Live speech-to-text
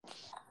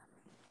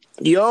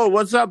Yo,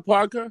 what's up,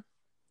 Parker?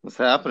 What's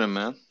happening,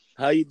 man?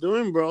 How you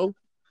doing, bro?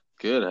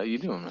 Good. How you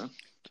doing, man?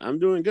 I'm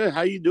doing good.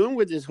 How you doing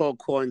with this whole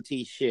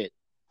quarantine shit?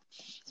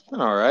 It's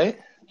been all right.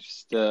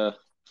 Just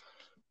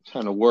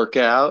trying to work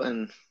out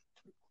and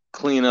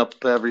clean up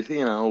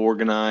everything,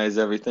 organize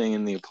everything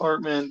in the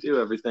apartment, do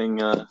everything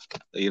that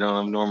you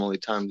don't have normally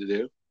time to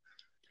do.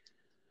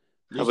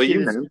 How This about shit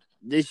you, is man?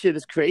 this shit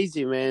is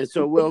crazy, man.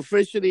 So we're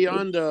officially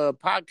on the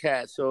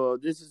podcast. So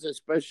this is a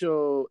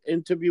special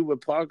interview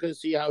with Parker.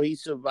 See how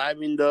he's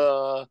surviving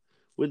the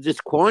with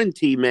this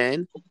quarantine,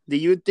 man. Do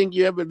you think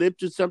you ever lived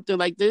through something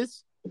like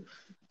this?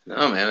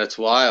 No, man, it's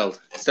wild.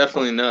 It's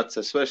definitely nuts,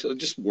 especially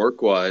just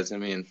work-wise. I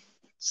mean,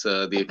 it's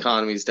the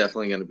economy is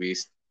definitely going to be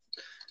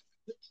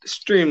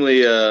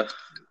extremely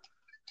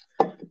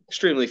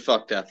extremely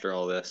fucked after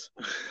all this.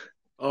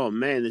 Oh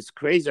man, it's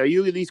crazy. Are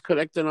you at least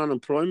collecting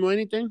unemployment or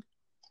anything?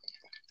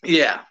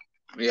 Yeah.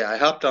 Yeah, I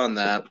hopped on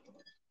that.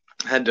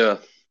 Had to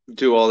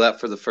do all that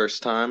for the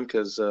first time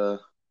because I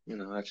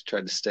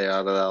tried to stay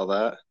out of all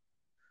that.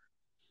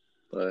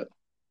 But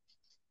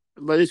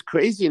But it's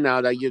crazy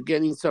now that you're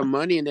getting some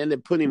money and then they're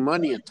putting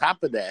money on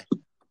top of that.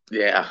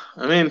 yeah,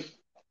 I don't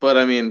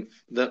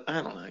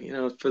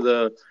know, for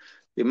the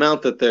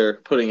amount that they're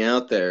putting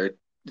out there,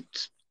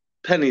 it's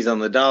pennies on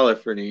the dollar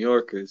for New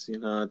Yorkers.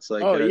 It's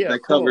like Oh yeah, that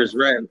of covers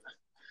course. rent.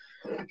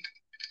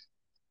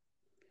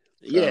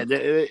 Yeah,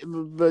 So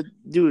but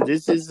dude,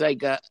 this is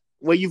like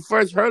when you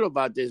first heard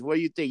about this, what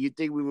do you think? You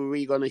think we were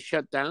really gonna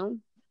shut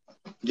down?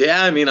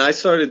 yeah, I mean, I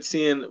started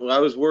seeing. I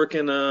was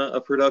working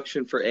a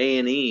production for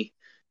A&E,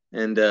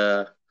 and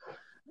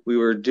we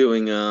were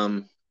doing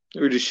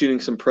we were just shooting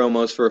some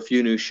promos for a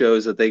few new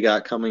shows that they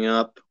got coming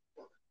up,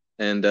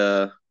 and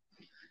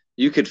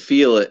you could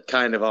feel it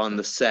kind of on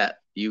the set.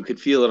 You could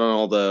feel it on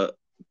all the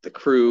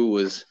crew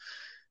was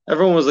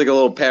everyone was like a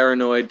little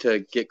paranoid to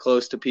get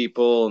close to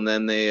people, and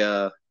then they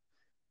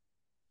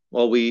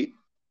well we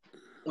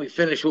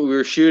finished what we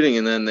were shooting,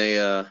 and then they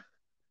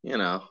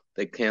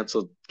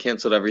canceled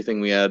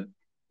everything we had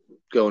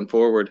going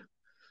forward.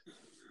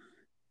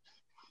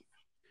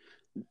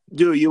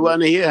 Dude, you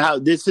want to hear how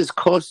this is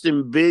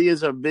costing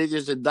billions of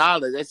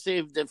dollars? Let's say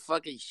if the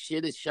fucking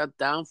shit is shut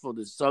down for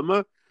the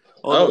summer,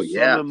 all Oh those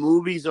yeah. summer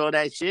movies, all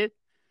that shit.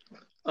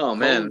 Oh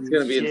man, it's Holy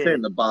gonna be insane.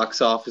 shit! The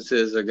box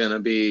offices are gonna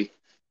be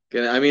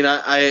gonna. I mean,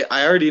 I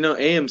already know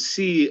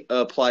AMC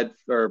applied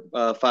or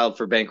filed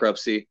for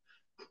bankruptcy,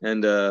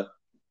 and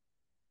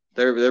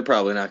they're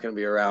probably not gonna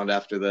be around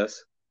after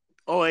this.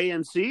 Oh,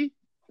 AMC.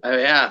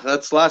 Yeah,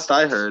 that's last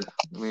I heard.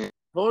 I mean,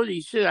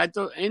 Holy shit! I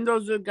thought ain't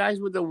those the guys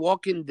with the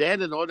Walking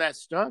Dead and all that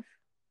stuff,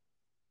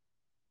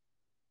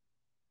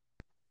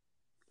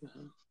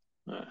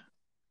 uh,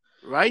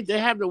 right? They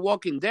have the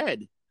Walking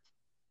Dead.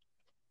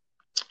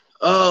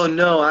 oh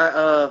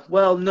no,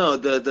 well no,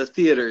 the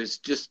theaters,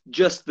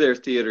 just their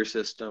theater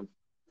system.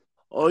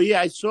 Oh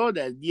yeah, I saw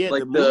that. Yeah, the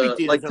Like movie the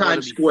theaters like are gonna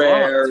Times be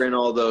Square fucked. and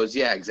all those.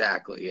 Yeah,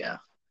 exactly. Yeah.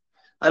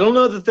 I don't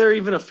know that they're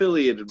even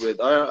affiliated with.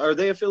 Are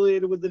they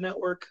affiliated with the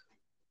network?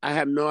 I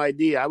have no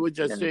idea. I was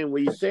just Yeah. saying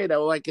when you say that,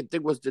 all I could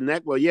think was the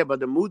network. Yeah, but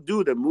the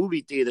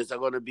movie theaters are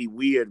gonna be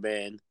weird,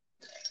 man.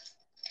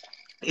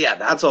 Yeah,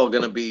 that's all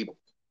going to be.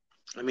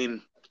 I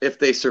mean, if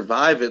they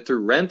survive it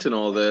through rent and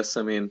all this,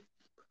 I mean,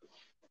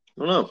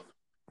 I don't know.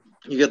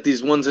 You get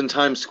these ones in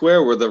Times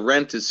Square where the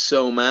rent is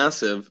so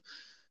massive,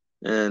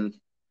 and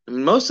I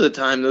mean, most of the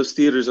time those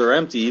theaters are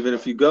empty. Even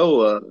if you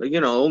go,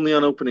 only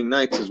on opening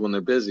nights is when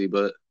they're busy.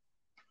 But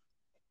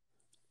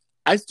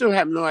I still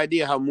have no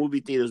idea how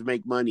movie theaters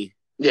make money.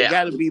 It yeah,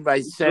 got to be by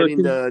the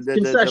selling the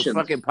concessions.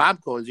 fucking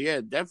popcorns. Yeah,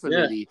 Yeah.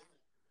 definitely.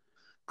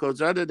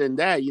 Because other than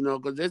that,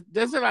 because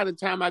there's a lot of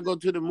time I go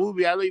to the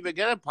movie, I don't even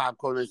get a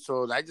popcorn and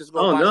soda. I just go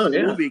Oh watch no, the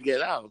yeah. movie,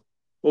 get out.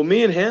 Well,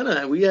 me and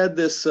Hannah, we had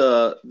this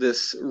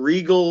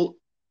Regal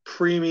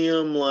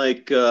premium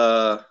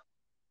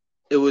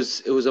it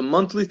was a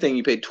monthly thing.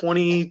 You paid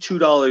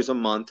 $22 a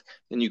month,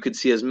 and you could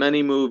see as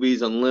many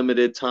movies,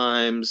 unlimited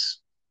times,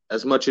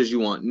 as much as you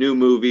want. New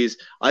movies.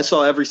 I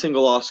saw every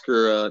single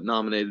Oscar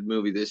nominated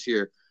movie this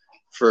year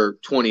for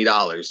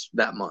 $20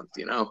 that month.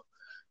 Dude, how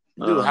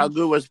Um,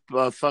 good was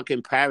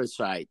fucking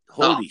Parasite?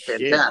 oh, Holy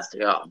shit.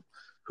 fantastic! Oh,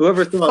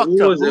 whoever thought Fucked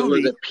what up was it? Was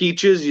movie. it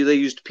Peaches? They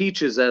used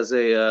Peaches as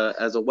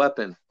a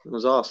weapon. It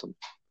was awesome.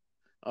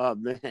 Oh,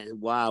 man.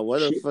 Wow.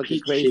 What a fucking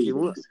Peach crazy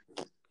movie. shavings.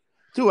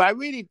 Dude, I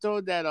really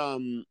thought that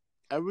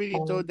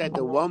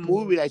the one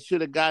movie that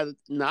should have got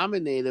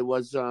nominated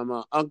was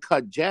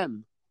Uncut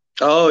Gem.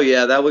 Oh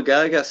yeah, that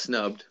got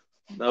snubbed.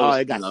 That Oh, was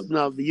it got snubbed.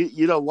 snubbed.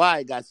 You know why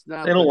it got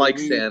They snubbed? don't Because they like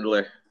really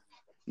Sandler.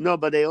 no,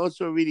 but they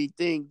also really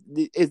think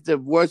it's the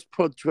worst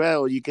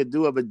portrayal you could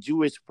do of a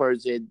Jewish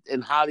person,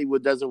 and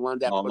Hollywood doesn't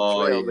want that Oh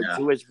portrayal of a yeah.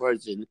 Jewish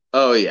person.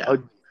 Oh yeah. A,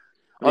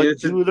 I a mean,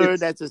 Judah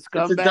that's a it's a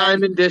scumbag.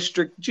 Diamond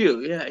District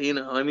Jew. Yeah,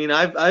 I mean,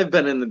 I've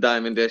been in the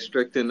Diamond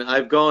District, and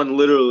I've gone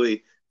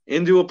literally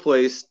into a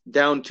place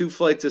down two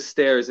flights of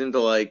stairs into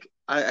like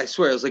I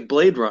swear it was like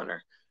Blade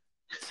Runner.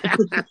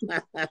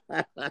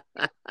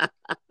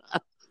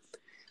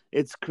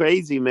 It's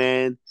crazy,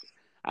 man.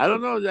 I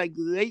don't know.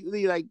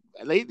 Lately,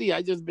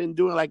 I just been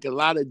doing like a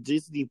lot of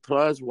Disney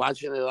Plus,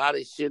 watching a lot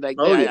of shit like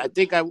Oh that. yeah.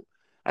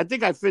 I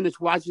think I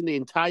finished watching the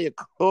entire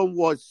Clone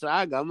Wars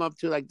saga. I'm up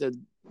to like the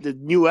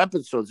new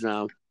episodes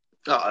now.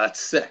 Oh, that's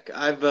sick.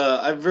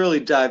 I've really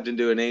dived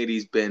into an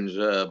 '80s binge.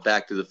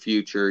 Back to the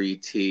Future,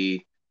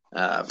 E.T.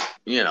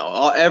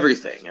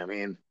 Everything. I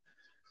mean,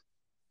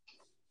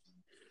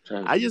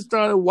 I just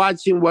started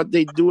watching what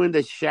they do in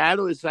the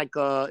shadow. It's oh like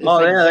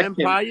yeah,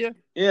 vampire.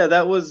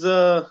 that was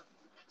the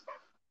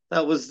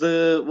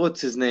what's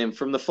his name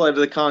from the Flight of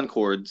the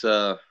Conchords.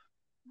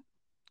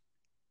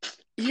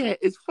 Yeah,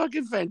 it's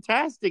fucking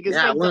fantastic. It's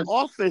Yeah, like The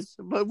Office,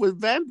 but with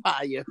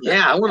vampire.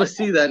 yeah, I want to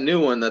see that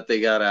new one that they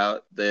got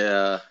out.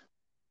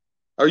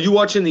 Are you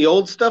watching the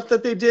old stuff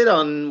that they did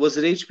on? Was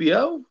it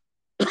HBO?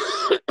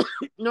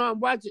 No, I'm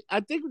watching. I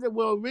think that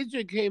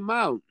originally came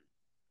out.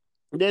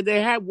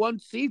 They had one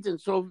season,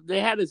 so they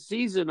had a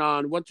season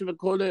on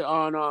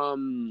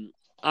on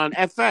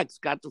FX.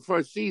 Got the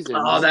first season.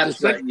 Oh,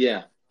 that's right.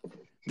 Yeah,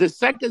 The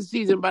second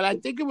season, but I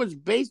think it was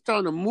based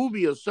on a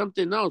movie or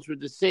something else with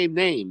the same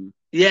name.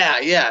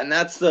 yeah, and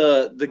that's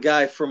the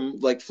guy from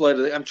like Flight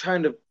of the. I'm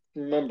trying to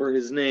remember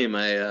his name.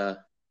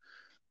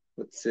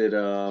 What's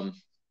it?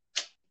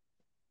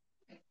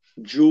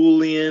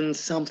 Julian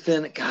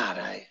something.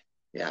 God,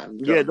 Yeah,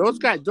 those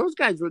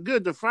guys were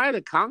good. The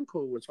Friday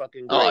Concord was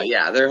fucking great. Oh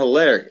yeah, they're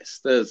hilarious.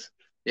 That's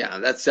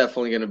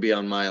definitely going to be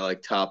on my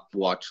like top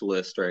watch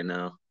list right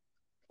now.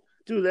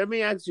 Dude, let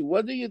me ask you,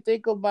 what do you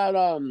think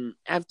about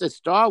after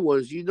Star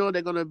Wars? You know,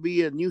 they're gonna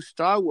be a new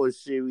Star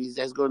Wars series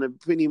that's gonna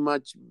pretty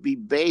much be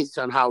based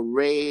on how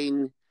Rey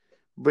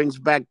brings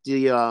back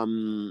the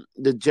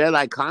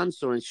Jedi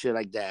Council and shit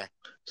like that.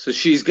 So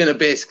she's gonna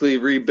basically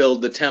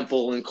rebuild the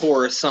temple in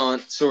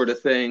Coruscant, sort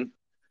of thing.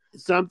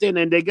 Something,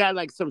 and they got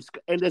like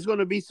and there's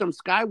gonna be some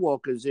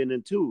Skywalkers in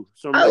it too.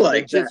 Some I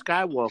like legit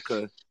that.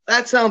 Skywalker.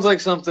 That sounds like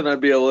something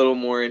I'd be a little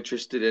more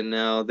interested in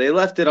now. They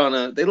left it on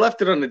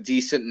a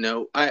decent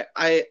note.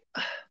 I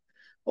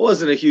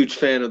wasn't a huge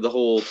fan of the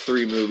whole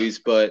three movies,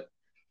 but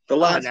the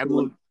last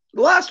one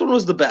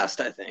was the best,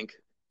 I think.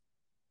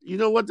 You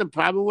know what the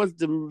problem was?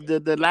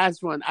 The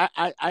last one,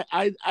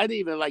 I didn't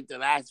even like the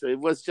last one. It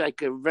was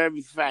like a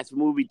very fast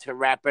movie to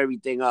wrap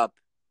everything up.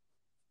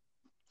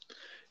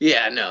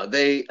 Yeah, no,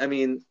 I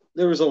mean,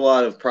 there was a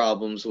lot of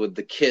problems with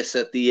the kiss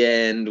at the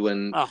end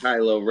when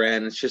Kylo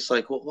ran. It's just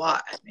like, well,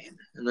 why? I mean,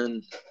 and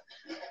then,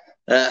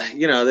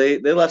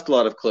 they left a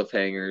lot of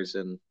cliffhangers,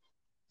 and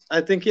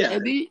I think, yeah.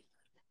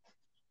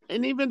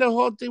 And even the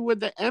whole thing with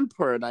the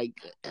Emperor, like,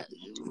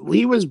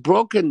 he was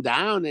broken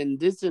down,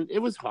 and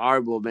it was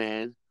horrible,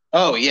 man.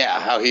 Oh, yeah,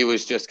 how he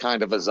was just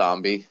kind of a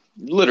zombie.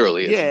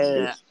 Literally.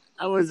 Yeah.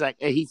 I was like,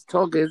 he's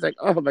talking. It's like,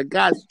 oh my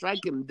God,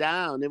 strike him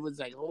down. It was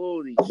like,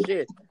 holy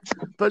shit.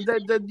 But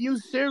the new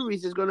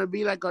series is gonna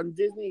be like on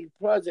Disney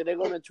Plus, and they're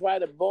gonna try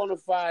to bona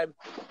fide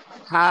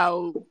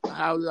how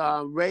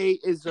Rey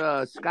is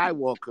a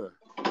Skywalker.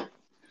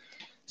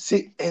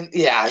 See, and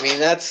yeah, I mean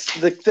that's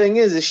the thing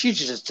is she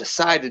just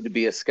decided to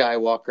be a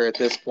Skywalker at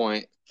this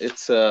point.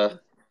 It's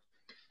at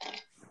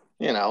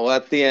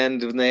the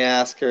end when they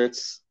ask her,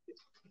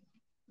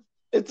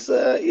 it's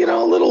a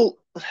little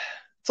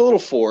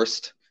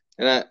forced.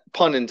 And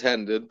pun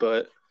intended,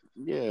 but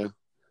yeah.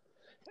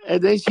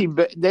 And then she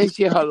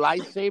her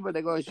lightsaber.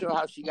 They're going to show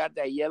how she got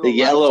that yellow. The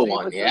yellow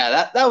one,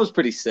 yeah, that was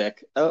pretty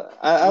sick.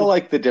 I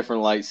like the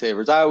different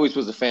lightsabers. I always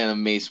was a fan of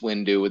Mace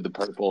Windu with the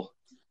purple.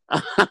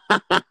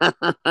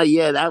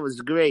 Yeah, that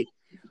was great.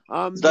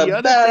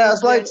 The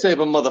badass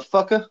lightsaber,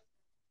 motherfucker.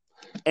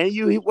 And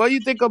what do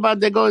you think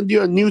about they're going to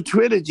do a new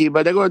trilogy,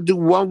 but they're going to do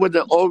one with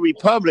the Old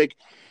Republic,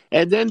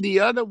 and then the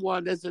other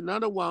one. There's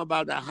another one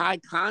about the High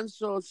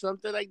Council or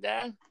something like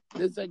that.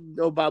 There's like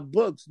about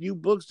books. New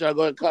books are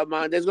going to come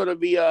out. There's going to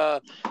be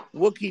a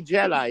Wookiee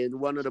Jedi in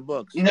one of the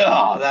books.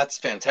 No, that's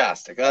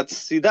fantastic.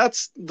 That's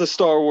the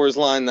Star Wars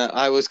line that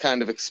I was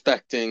kind of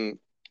expecting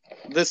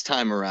this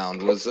time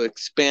around, was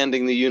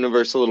expanding the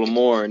universe a little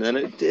more, and then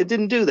it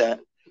didn't do that.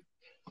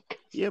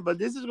 Yeah, but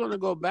this is going to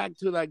go back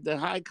to like the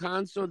High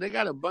Council. They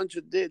got a bunch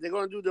of they're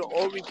going to do the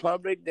Old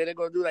Republic. Then they're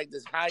going to do like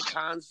this High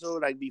Council,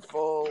 like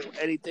before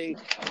anything,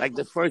 like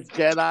the first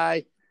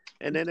Jedi.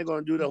 And then they're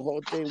going to do the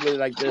whole thing with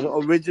like the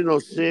original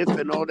Sith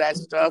and all that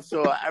stuff.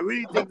 So I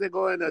really think they're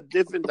going in a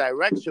different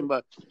direction.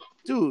 But,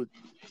 dude,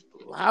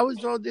 how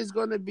is all this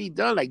going to be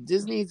done? Like,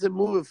 Disney is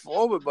moving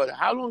forward, but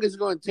how long is it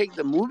going to take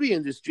the movie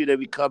industry to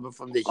recover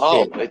from this shit?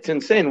 Oh, it's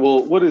insane.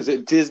 Well, what is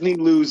it? Disney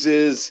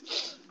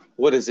loses,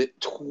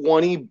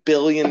 $20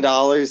 billion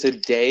a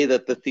day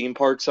that the theme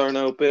parks aren't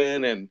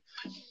open? And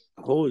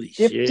holy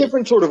shit.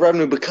 Different sort of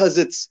revenue because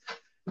it's,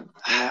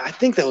 I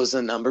think that was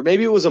a number.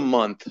 Maybe it was a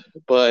month,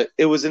 but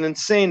it was an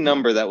insane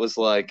number that was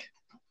like,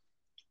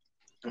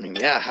 I mean,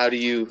 yeah, how do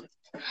you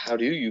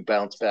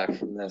bounce back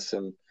from this?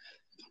 And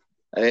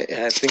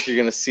I think you're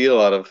going to see a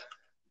lot of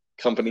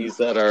companies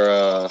that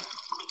are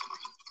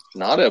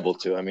not able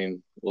to. I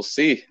mean, we'll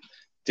see.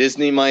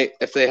 Disney might,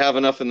 if they have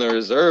enough in the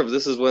reserve,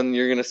 this is when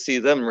you're going to see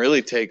them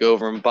really take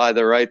over and buy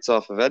the rights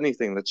off of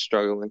anything that's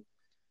struggling.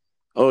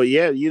 Oh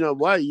yeah, you know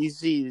what? You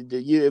see,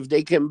 if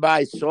they can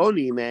buy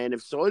Sony, man,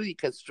 if Sony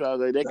can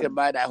struggle, they can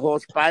buy that whole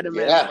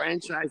Spider-Man Yeah,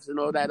 franchise and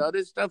all that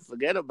other stuff.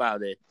 Forget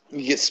about it.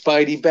 you get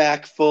Spidey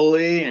back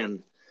fully,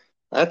 and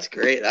that's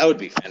great. That would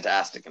be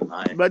fantastic in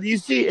my. But you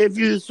see, if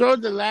you saw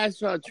the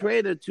last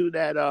trailer to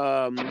that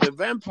the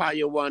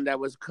vampire one that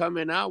was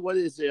coming out, what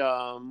is it,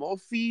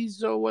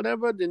 Morpheus or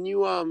whatever, the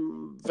new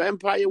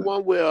vampire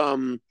one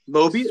with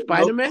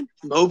Spider-Man?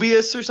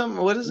 Mobius or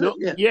something. What is it? No,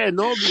 yeah,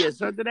 Nobius,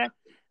 something that.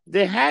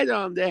 They had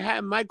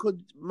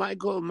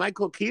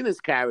Michael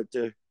Keaton's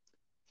character.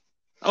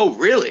 Oh,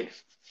 really?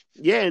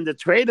 Yeah, in the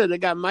trailer they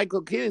got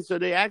Michael Keaton, so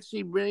they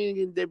actually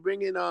they're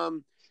bringing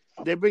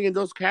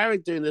those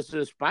characters into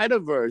the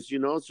Spider-Verse, you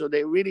know, so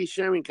they're really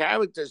sharing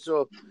characters.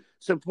 So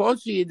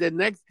supposedly the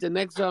next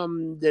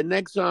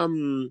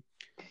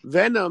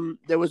Venom,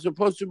 there was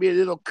supposed to be a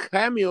little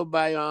cameo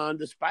by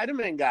the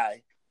Spider-Man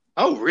guy.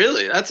 Oh,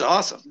 really? That's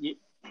awesome.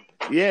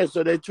 Yeah,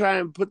 so they try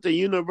and put the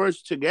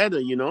universe together,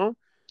 you know.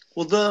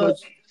 Well,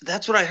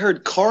 that's what I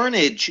heard.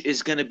 Carnage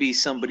is going to be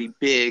somebody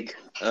big.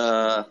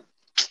 Who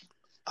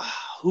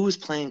was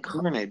playing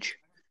Carnage?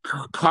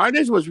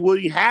 Carnage was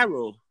Woody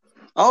Harrelson.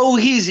 Oh,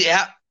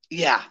 yeah.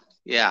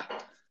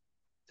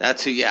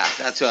 That's who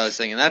I was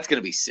thinking. That's going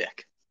to be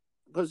sick.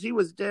 Because he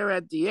was there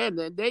at the end,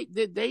 and they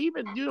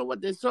even, you know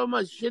what? There's so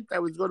much shit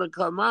that was going to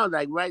come out.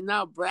 Like right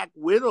now, Black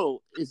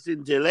Widow is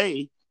in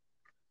delay.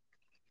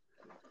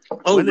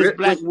 Oh, when is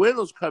Black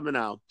Widow's coming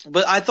out?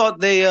 But I thought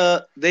they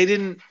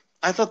didn't.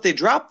 I thought they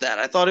dropped that.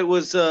 I thought it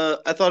was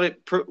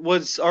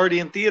was already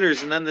in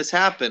theaters, and then this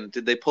happened.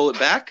 Did they pull it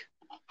back?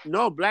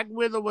 No, Black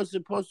Widow was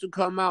supposed to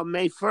come out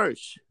May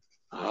 1st.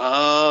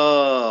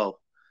 Oh.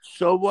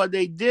 So what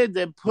they did,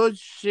 they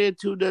pushed it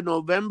to the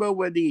November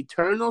where the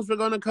Eternals were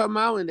going to come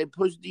out, and they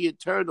pushed the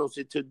Eternals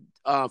into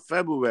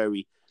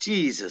February.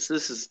 Jesus,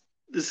 this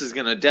is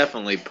going to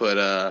definitely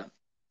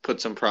put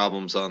some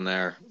problems on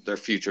their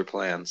future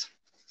plans.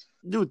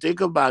 Dude, think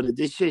about it.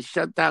 This shit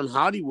shut down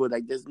Hollywood.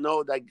 Like there's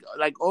no like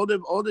all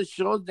the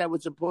shows that were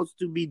supposed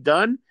to be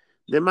done,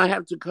 they might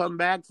have to come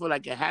back for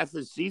like a half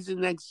a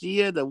season next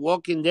year. The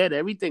Walking Dead,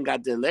 everything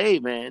got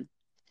delayed, man.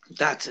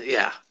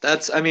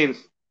 I mean,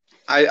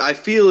 I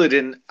feel it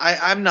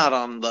I'm not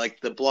on like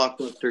the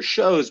blockbuster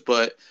shows,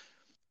 but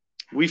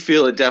we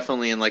feel it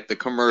definitely in like the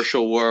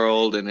commercial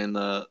world and in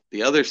the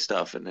other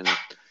stuff. And then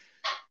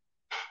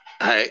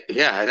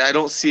I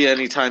don't see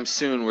any time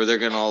soon where they're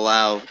going to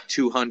allow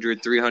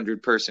 200,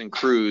 300 person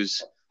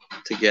crews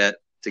to get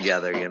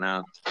together, you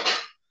know?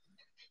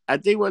 I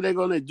think what they're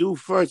going to do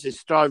first is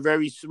start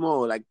very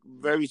small, like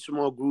very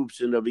small groups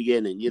in the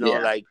beginning, you know,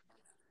 like,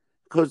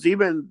 because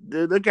even,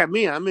 look at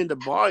me, I'm in the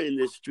bar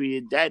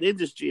industry. That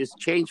industry has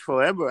changed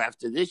forever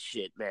after this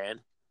shit, man.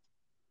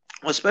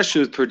 Especially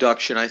with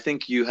production, I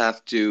think they're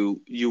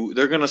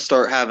going to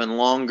start having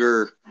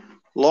longer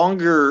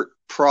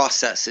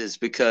processes,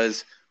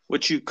 because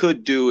what you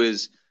could do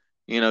is,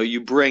 you know, you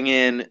bring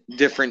in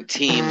different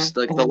teams.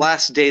 Like the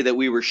last day that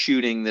we were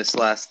shooting this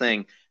last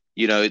thing,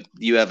 you know,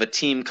 you have a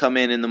team come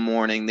in the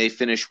morning, they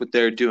finish what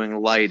they're doing,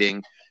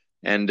 lighting,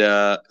 and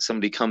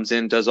somebody comes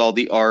in, does all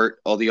the art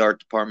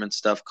department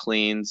stuff,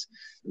 cleans,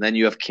 and then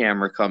you have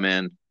camera come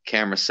in,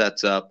 camera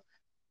sets up,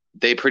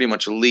 they pretty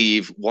much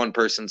leave, one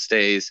person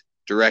stays,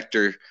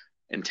 director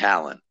and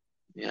talent.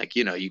 Like,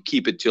 you know, you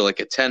keep it to like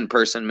a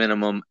 10-person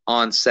minimum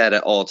on set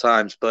at all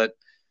times, but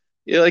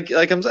yeah, like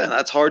I'm saying,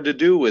 that's hard to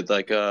do with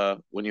like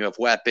when you have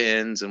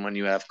weapons and when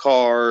you have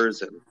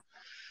cars, and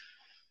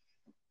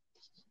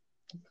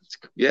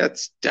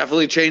it's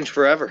definitely changed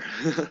forever.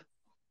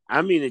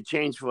 I mean, it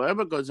changed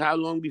forever, because how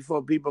long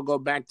before people go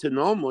back to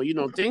normal? You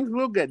know, things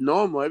will get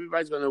normal.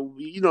 Everybody's going to,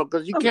 you know,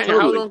 because you can't,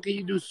 totally. How long can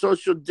you do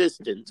social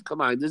distance?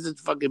 Come on, this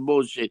is fucking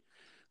bullshit.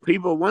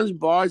 People, once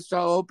bars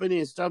start opening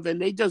and stuff,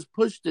 and they just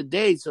push the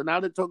date. So now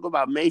they talk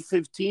about May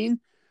 15th.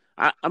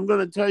 I'm going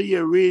to tell you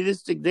a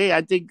realistic day.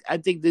 I think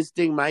this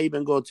thing might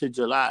even go to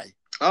July.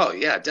 Oh,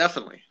 yeah,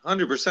 definitely.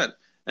 100%.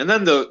 And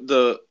then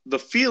the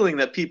feeling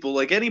that people,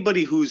 like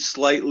anybody who's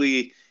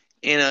slightly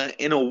in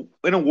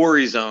a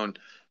worry zone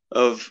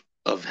of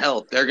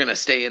health, they're going to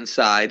stay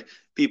inside.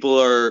 People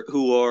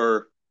who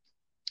are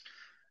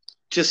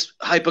just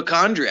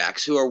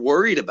hypochondriacs who are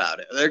worried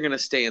about it, they're going to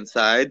stay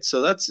inside.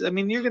 So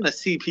you're going to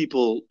see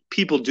people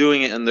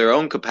doing it in their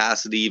own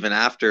capacity even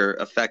after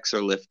effects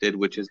are lifted,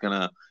 which is going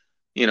to,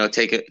 you know,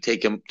 take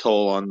a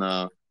toll on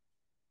the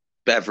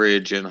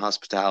beverage and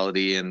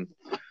hospitality and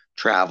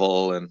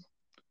travel. And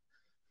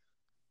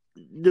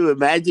dude,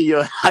 imagine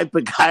you're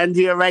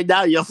hypochondria right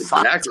now. You're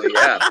exactly,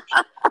 yeah.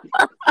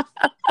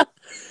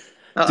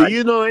 Do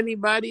you know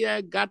anybody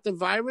that got the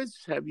virus?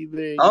 Have you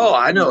been? Oh,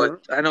 I know it.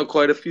 I know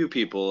quite a few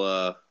people.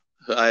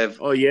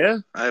 Oh yeah.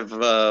 I have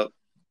a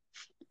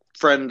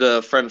friend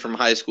from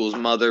high school's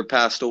mother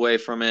passed away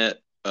from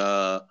it.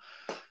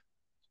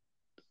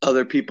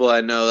 Other people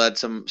I know had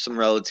some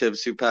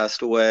relatives who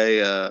passed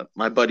away.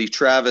 My buddy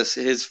Travis,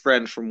 his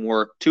friend from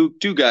work,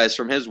 two guys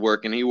from his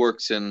work, and he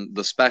works in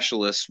The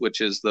Specialists,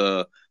 which is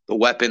the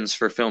weapons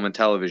for film and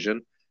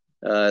television.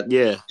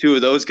 Yeah. Two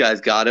of those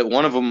guys got it.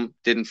 One of them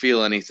didn't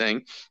feel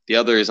anything. The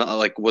other is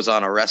was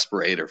on a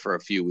respirator for a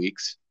few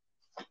weeks.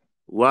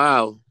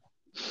 Wow.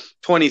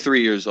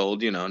 23 years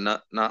old,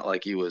 not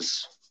like he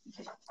was.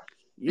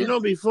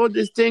 Before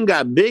this thing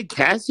got big,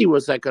 Cassie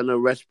was like on a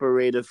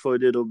respirator for a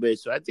little bit,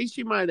 so I think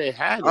she might have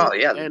had it. Oh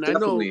yeah, and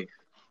definitely. I know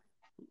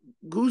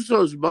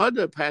Gusso's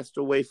mother passed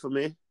away from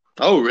it.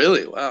 Oh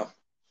really? Wow.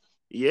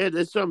 Yeah,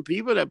 there's some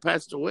people that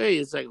passed away.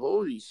 It's like,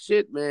 holy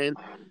shit, man.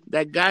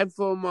 That guy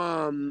from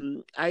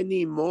I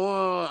Need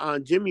More,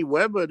 Jimmy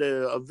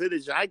Weber, a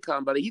village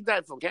icon, but he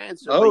died from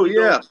cancer. Oh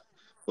yeah.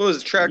 What was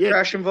it,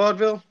 Trash in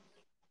Vaudeville?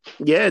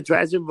 Yeah,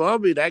 Trash in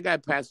Vaudeville. That guy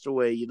passed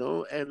away,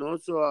 and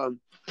also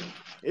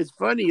it's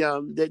funny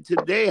that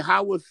today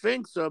Howard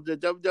Finks of the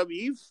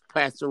WWE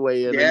passed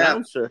away, an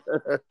announcer.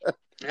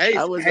 Hey,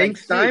 Hank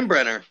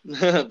Steinbrenner.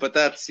 But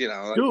that's,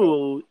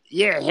 Dude,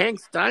 yeah,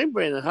 Hank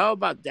Steinbrenner. How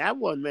about that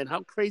one, man?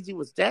 How crazy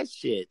was that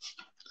shit?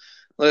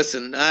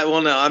 Listen,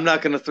 I'm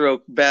not going to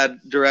throw bad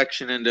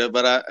direction into it,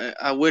 but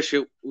I wish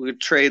we would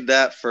trade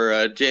that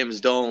for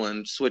James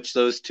Dolan, switch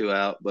those two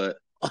out, but...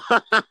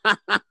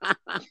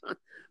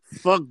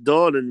 Fuck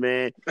Dolan,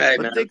 man. Hey,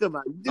 but man.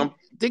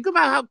 Think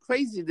about how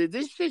crazy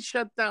this shit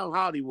shut down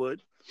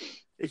Hollywood.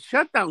 It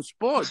shut down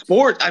sports.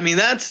 Hollywood,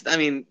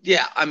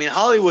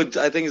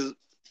 I think,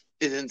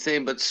 is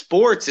insane, but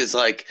sports is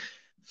like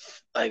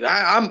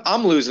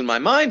I'm losing my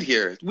mind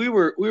here. We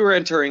were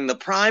entering the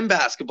prime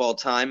basketball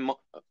time.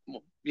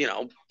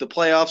 The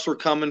playoffs were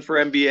coming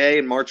for NBA,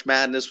 and March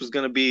Madness was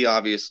going to be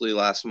obviously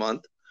last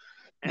month,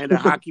 and a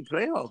hockey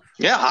playoff.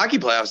 Yeah, hockey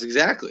playoffs,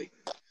 exactly.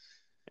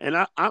 And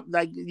I'm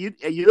like, you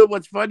know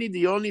what's funny?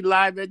 The only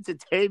live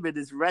entertainment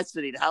is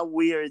wrestling. How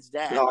weird is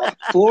that? Oh,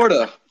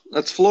 Florida.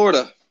 That's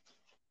Florida.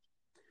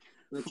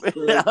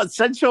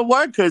 Essential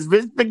workers,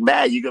 Vince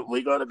McMahon.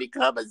 We're going to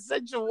become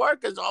essential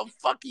workers. I'll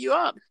fuck you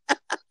up.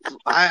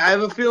 I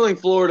have a feeling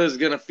Florida is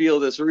going to feel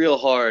this real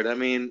hard. I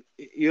mean,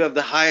 you have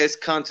the highest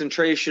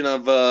concentration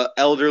of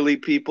elderly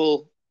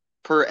people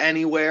per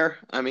anywhere.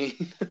 I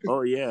mean,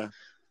 oh yeah,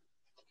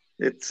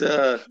 it's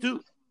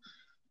dude.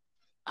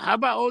 How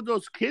about all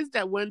those kids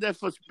that went there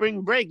for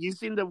spring break? You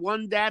seen the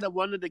one dad of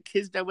one of the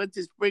kids that went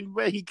to spring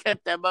break? He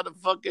kept that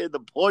motherfucker in the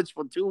porch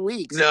for 2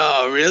 weeks.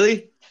 No,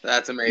 really?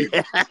 That's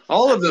amazing. Yeah.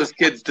 All of those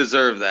kids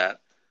deserve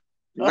that.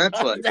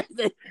 That's like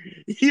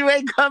you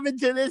ain't coming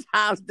to this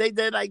house. They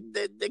like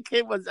the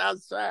kid was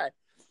outside.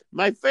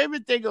 My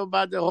favorite thing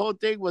about the whole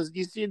thing was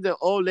you seen the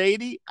old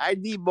lady. I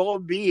need more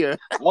beer.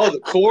 Oh, the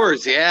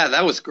Coors, yeah,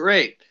 that was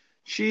great.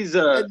 She's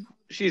an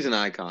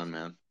icon,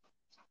 man.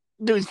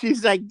 Dude,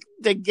 she's like,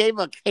 they gave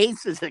her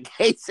cases and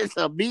cases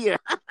of beer.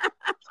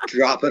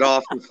 Drop it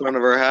off in front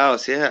of her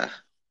house, yeah.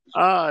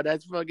 Oh,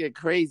 that's fucking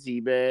crazy,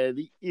 man.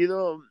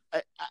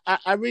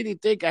 I really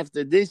think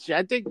after this shit,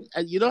 I think,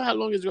 you know how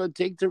long it's going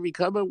to take to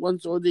recover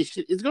once all this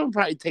shit? It's going to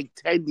probably take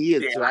 10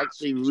 years to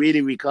actually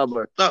really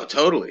recover. Oh,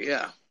 totally,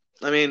 yeah.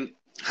 I mean,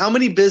 how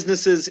many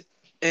businesses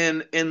in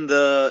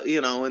the,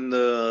 in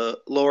the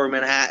lower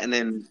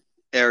Manhattan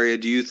area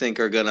do you think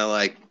are going to,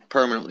 like,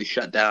 permanently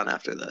shut down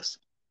after this?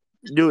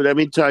 Dude, let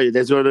me tell you,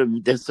 there's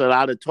a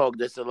lot of talk.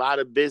 There's a lot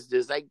of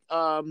business. Like,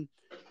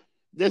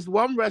 there's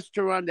one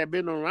restaurant that's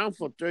been around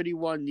for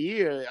 31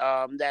 years.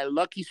 That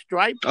Lucky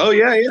Strike. Oh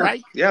yeah, yeah,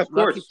 Strike? Yeah, of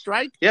course. Lucky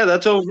Strike. Yeah,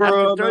 that's over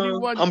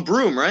on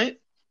Broome, right?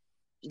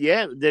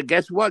 Yeah.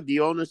 Guess what? The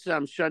owner said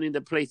I'm shutting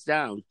the place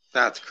down.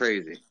 That's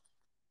crazy.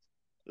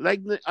 Like,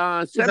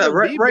 is that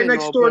right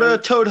next door to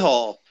Toad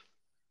Hall?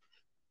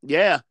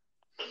 Yeah,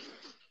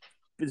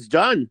 it's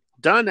done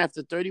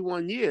after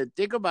 31 years.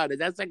 Think about it.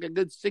 That's like a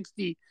good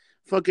 60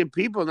 fucking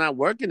people not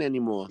working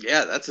anymore.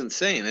 Yeah, that's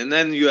insane. And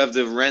then you have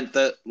the rent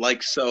that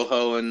like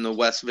Soho and the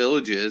West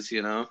Villages,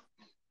 Dude,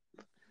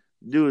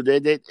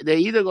 they're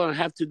either gonna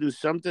have to do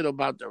something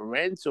about the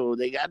rent, or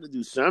they got to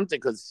do something.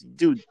 Because,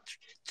 dude,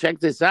 check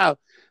this out.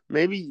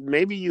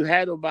 Maybe you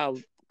had about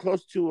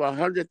close to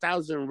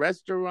 100,000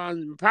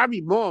 restaurants,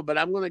 probably more. But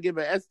I'm gonna give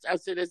let's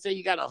say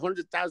you got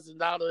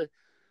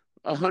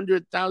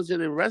 $100,000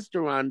 in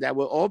restaurant that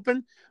were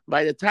open.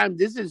 By the time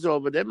this is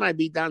over, that might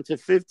be down to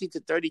 50 to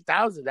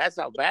 30,000. That's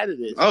how bad it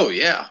is. Oh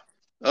yeah,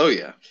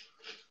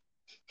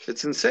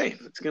 it's insane.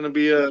 It's going to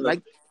be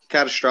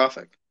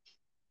catastrophic.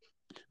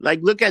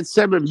 Like, look at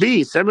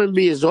 7B.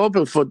 7B is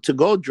open for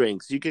to-go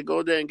drinks. You can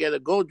go there and get a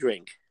go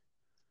drink.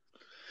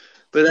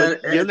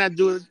 But you're not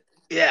doing.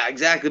 Yeah,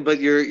 exactly. But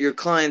your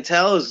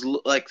clientele is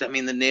like, I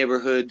mean, the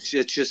neighborhood,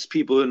 it's just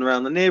people in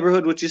around the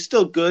neighborhood, which is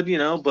still good,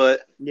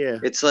 but yeah,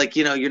 it's like,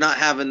 you're not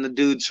having the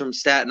dudes from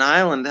Staten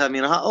Island. I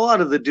mean, a lot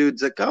of the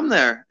dudes that come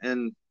there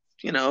and,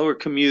 are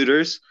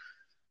commuters.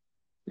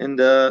 And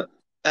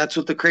that's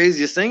what the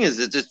craziest thing is.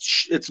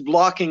 It's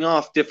blocking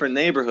off different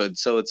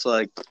neighborhoods. So it's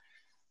like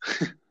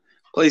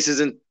places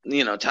in,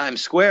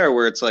 Times Square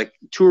where it's like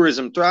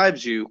tourism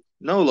thrives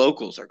no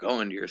locals are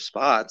going to your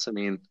spots. I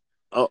mean.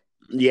 Oh,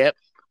 yep.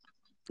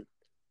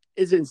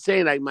 It's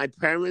insane. Like, my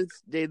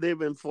parents, they live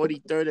in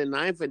 43rd and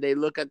 9th, and they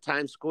look at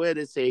Times Square.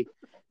 They say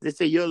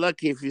you're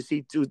lucky if you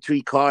see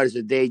 2-3 cars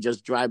a day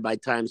just drive by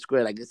Times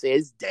Square. Like, they say,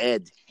 it's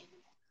dead.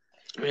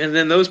 And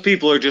then those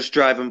people are just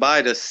driving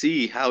by to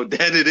see how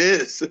dead it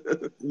is.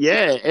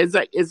 Yeah, it's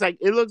like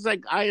it looks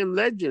like I Am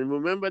Legend.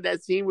 Remember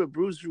that scene with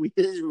Bruce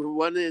Willis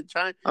running and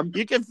trying? I'm,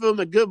 You can film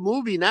a good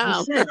movie I'm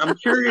now. saying, I'm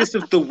curious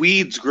if the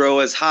weeds grow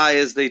as high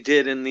as they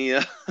did in the,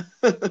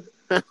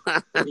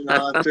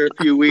 after a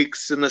few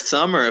weeks in the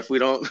summer. If we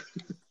don't,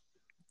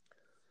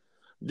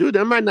 Dude,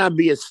 there might not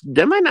be a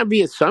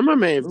summer,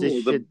 man, if this the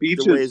shit the way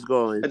beaches. it's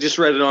going. I just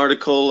read an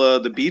article.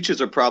 The beaches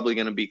are probably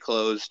going to be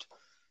closed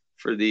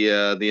for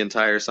the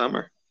entire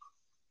summer.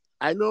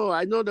 I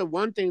know the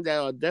one thing that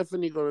are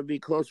definitely going to be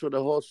closed for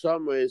the whole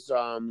summer is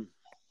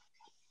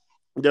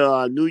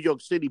the New York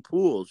City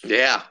pools.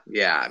 Yeah.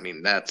 I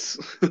mean, that's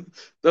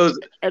those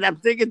And I'm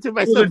thinking to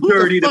were myself, who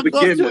dirty the to fuck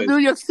goes begin to a with. New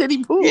York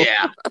City pool?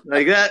 Yeah,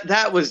 like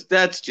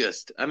that's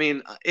just. I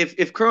mean,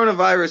 if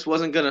coronavirus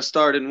wasn't going to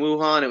start in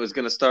Wuhan, it was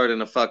going to start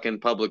in a fucking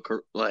public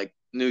like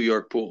New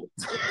York pool.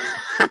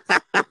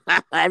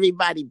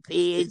 Everybody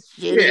peeing,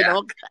 shit,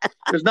 Yeah.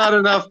 There's not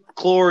enough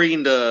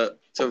chlorine to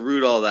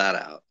root all that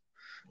out.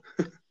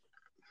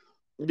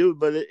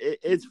 Dude, but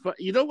it's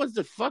you know what's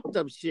the fucked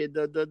up shit?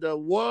 The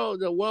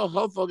World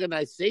Health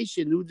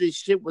Organization knew this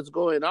shit was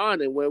going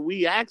on, and when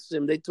we asked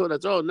them, they told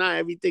us, "Oh, nah,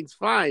 everything's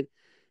fine."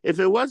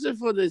 If it wasn't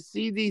for the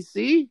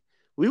CDC,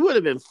 we would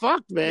have been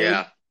fucked, man.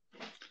 Yeah,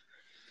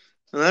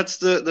 and that's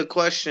the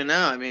question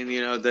now. I mean,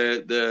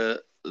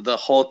 the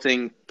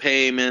halting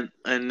payment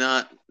and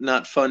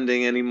not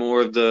funding any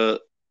more of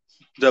the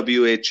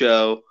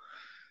WHO.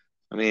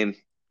 I mean,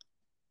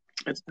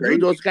 it's crazy.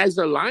 Dude, those guys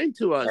are lying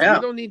to us. Yeah.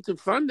 We don't need to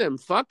fund them.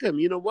 Fuck them.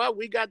 You know what?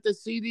 We got the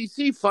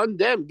CDC. Fund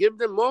them. Give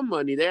them more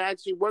money. They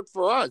actually work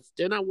for us.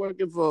 They're not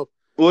working for.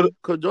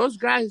 Because those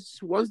guys,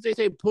 once they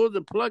say pull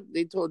the plug,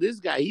 they told this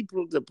guy, he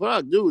pulled the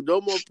plug. Dude,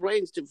 no more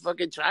planes to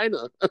fucking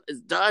China.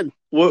 It's done.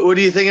 What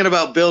are you thinking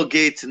about Bill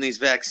Gates and these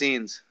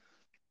vaccines?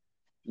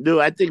 Dude,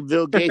 I think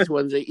Bill Gates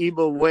was an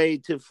evil way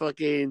to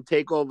fucking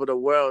take over the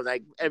world.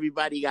 Like,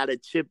 everybody got a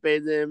chip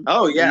in them.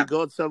 Oh, yeah. You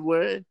go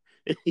somewhere.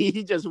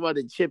 He just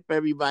wanted to chip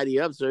everybody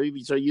up, so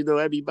you know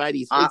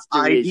everybody's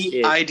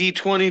history. ID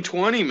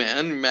 2020,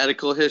 man,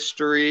 medical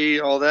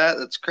history, all that.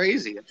 That's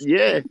crazy. It's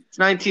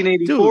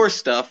 1984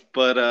 stuff,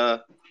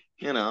 but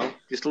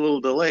just a little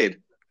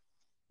delayed.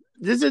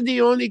 This is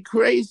the only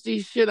crazy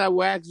shit I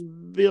wax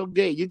Bill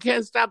Gates. You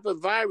can't stop a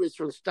virus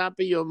from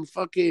stopping your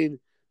fucking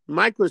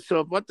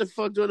Microsoft. What the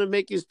fuck's gonna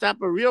make you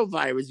stop a real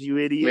virus, you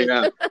idiot?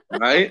 Yeah,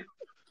 right.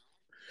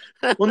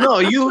 Well, no,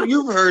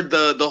 you've heard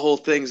the whole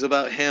things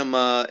about him,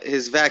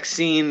 his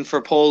vaccine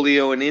for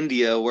polio in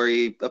India, where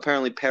he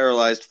apparently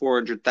paralyzed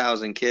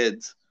 400,000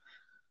 kids.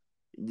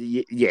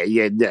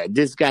 Yeah.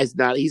 This guy's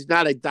he's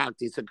not a doctor.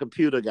 He's a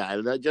computer guy.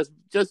 Just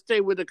stay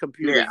with the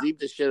computers. Yeah. Leave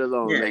the shit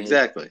alone. Yeah, man.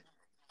 exactly.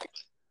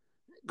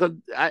 Because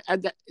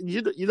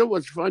you know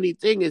what's funny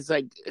thing is,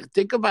 like,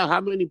 think about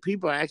how many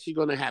people are actually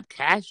going to have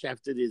cash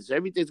after this.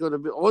 Everything's going to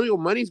be, all your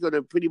money's going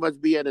to pretty much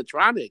be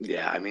electronic.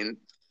 Yeah, I mean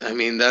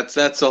that's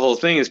the whole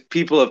thing is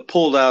people have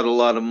pulled out a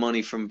lot of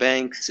money from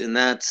banks, and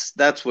that's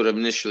what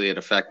initially had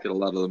affected a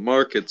lot of the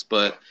markets.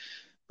 But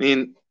I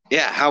mean,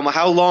 yeah,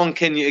 how long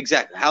can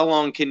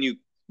you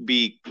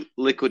be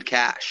liquid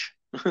cash?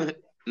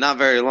 Not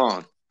very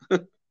long.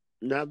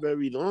 Not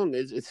very long.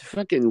 It's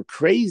fucking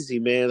crazy,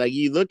 man. Like,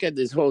 you look at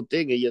this whole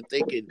thing and you're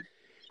thinking,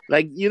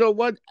 like, you know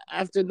what?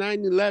 After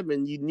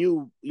 9/11, you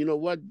knew, you know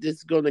what, this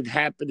is going to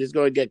happen. It's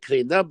going to get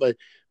cleaned up. But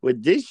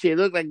with this shit, it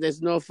looks like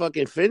there's no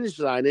fucking finish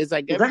line. It's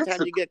like every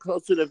time you get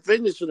close to the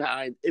finish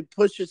line, it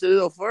pushes a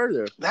little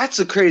further. That's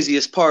the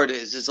craziest part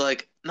is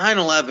like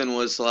 9/11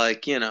 was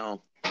like,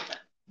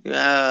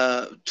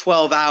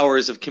 12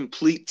 hours of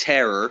complete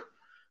terror.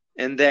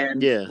 And then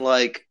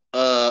like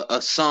a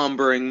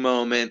sombering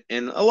moment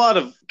and a lot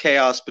of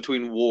chaos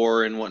between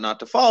war and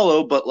whatnot to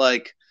follow. But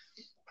like,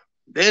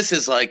 this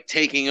is like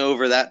taking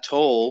over that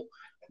toll,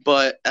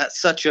 but at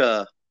such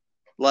a,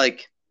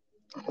 like,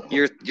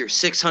 you're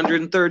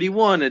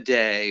 631 a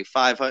day,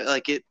 500,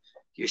 like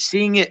you're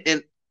seeing it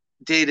in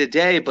day to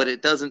day, but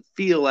it doesn't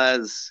feel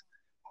as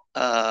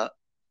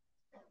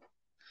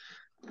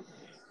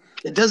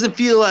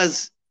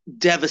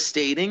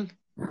devastating,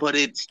 but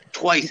it's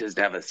twice as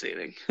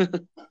devastating.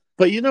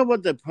 But you know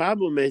what the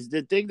problem is?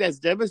 The thing that's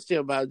devastating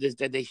about this is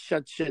that they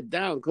shut shit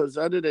down. Because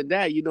other than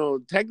that,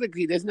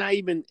 technically, there's not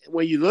even,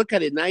 when you look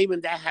at it, not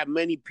even that how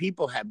many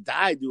people have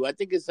died, dude. I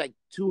think it's like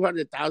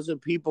 200,000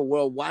 people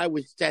worldwide,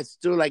 which that's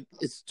still like,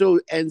 it still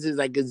ends as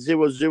like a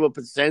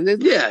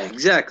 0% Yeah,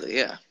 exactly.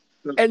 Yeah.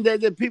 And then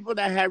the people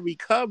that have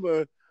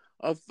recovered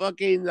are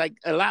fucking like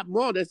a lot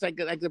more. That's like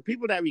the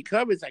people that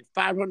recover, it's like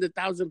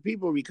 500,000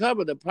 people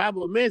recover. The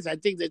problem is, I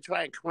think they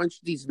try and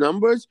crunch these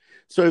numbers.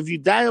 So if you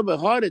die of a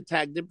heart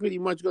attack, they're pretty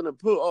much going to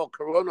put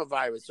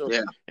coronavirus. So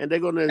yeah, and they're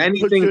going to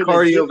anything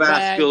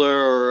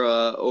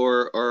cardiovascular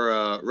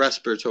or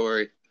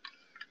respiratory.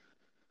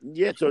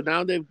 Yeah, so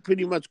now they're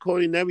pretty much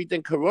calling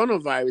everything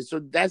coronavirus. So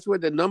that's where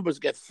the numbers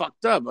get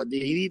fucked up.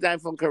 Did he die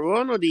from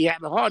corona or did he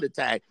have a heart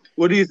attack?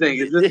 What do you think?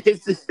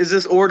 Is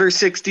this Order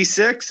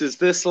 66? Is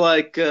this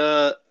like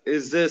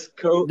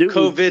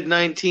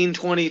COVID-19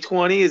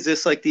 2020? Is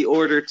this like the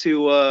order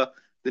to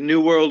The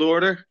New World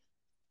Order?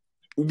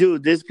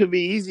 Dude, this could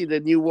be easy. The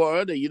new world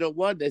order. You know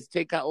what? Let's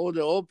take out all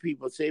the old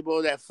people. Save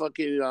all that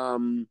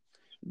fucking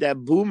that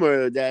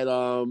boomer,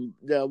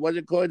 the what's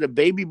it called? The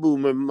baby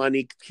boomer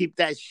money. Keep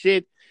that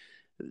shit.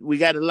 We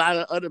got a lot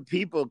of other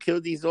people. Kill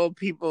these old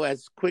people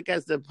as quick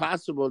as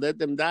possible. Let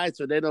them die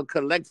so they don't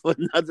collect for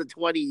another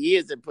 20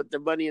 years and put the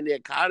money in the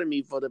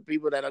economy for the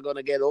people that are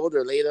gonna get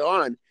older later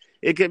on.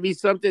 It can be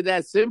something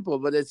that simple,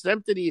 but it's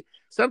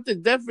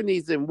something definitely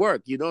is in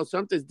work. You know,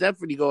 something's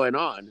definitely going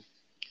on.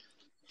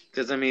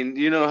 Because, I mean,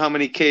 you know how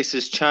many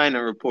cases China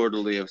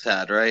reportedly has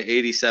had, right?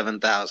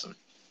 87,000.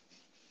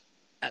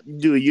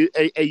 Dude,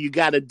 you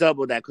got to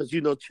double that because you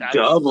know China.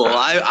 Double?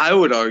 I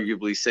would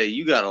arguably say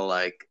you got to,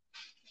 like,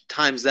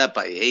 times that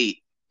by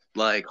 8.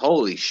 Like,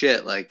 holy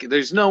shit. Like,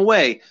 there's no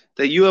way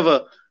that you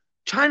have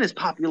China's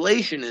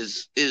population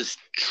is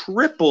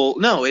triple.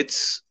 No,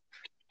 it's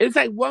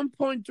like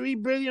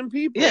 1.3 billion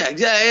people. Yeah,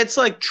 it's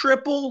like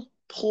triple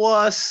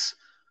plus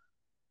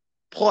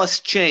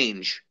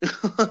change.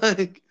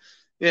 Like,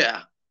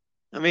 yeah.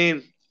 I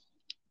mean,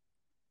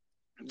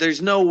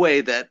 there's no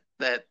way that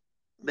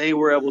they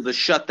were able to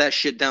shut that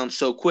shit down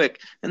so quick.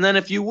 And then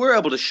if you were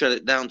able to shut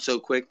it down so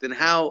quick, then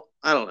how,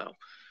 I don't know,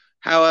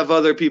 how have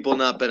other people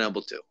not been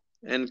able to?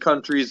 And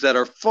countries that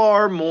are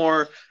far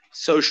more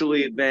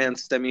socially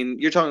advanced. I mean,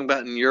 you're talking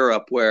about in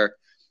Europe where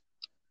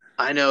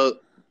I know,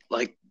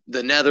 like,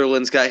 the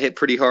Netherlands got hit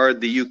pretty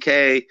hard. The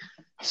UK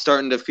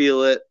starting to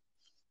feel it.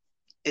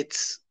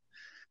 It's,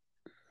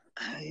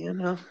 I don't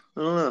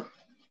know.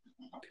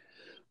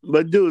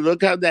 But dude,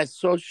 look how that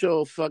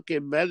social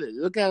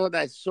look how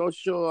that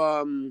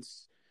social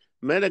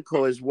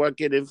medical is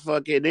working in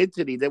fucking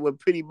Italy. They were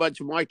pretty much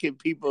marking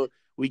people.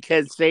 We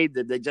can't save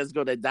them. They're just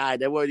gonna die.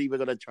 They weren't even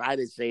gonna try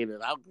to save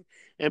them.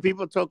 And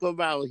people talk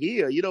about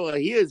here. You know,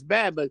 here is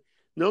bad, but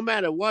no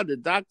matter what, the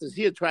doctors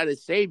here try to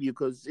save you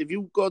because if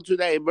you go to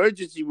that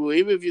emergency room,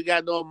 even if you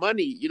got no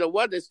money, you know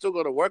what? They're still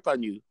gonna work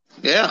on you.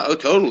 Yeah,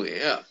 totally.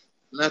 Yeah.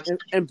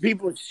 And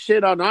people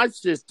shit on our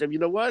system. You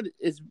know what?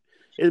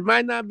 It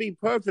might not be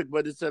perfect,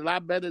 but it's a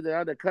lot better than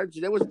other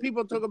countries. There was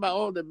people talking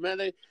about,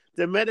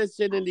 the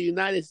medicine in the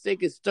United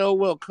States is still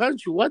world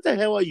country. What the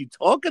hell are you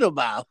talking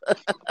about?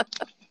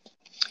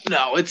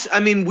 No,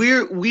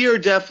 we are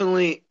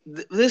definitely,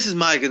 this is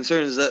my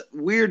concern, is that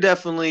we're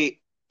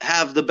definitely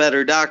have the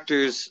better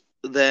doctors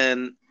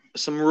than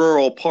some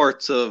rural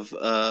parts of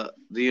the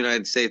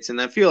United States. And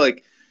I feel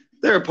like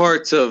there are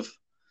parts of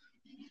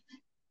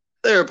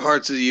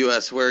the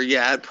U.S. where,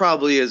 yeah, it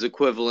probably is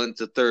equivalent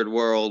to third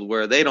world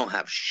where they don't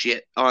have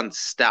shit on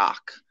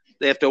stock.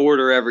 They have to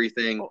order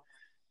everything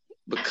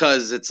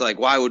because it's like,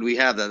 why would we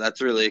have that? That's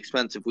really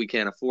expensive. We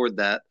can't afford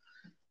that.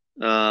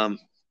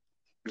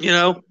 You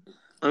know,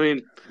 I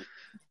mean,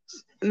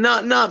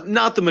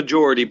 not the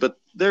majority, but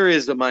there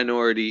is a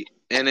minority,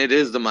 and it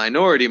is the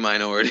minority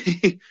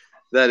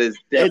that is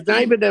definitely... It's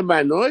not even a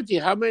minority.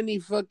 How many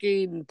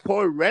fucking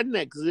poor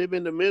rednecks live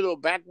in the middle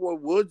backward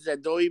woods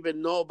that don't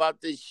even know about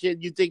this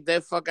shit? You think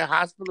their fucking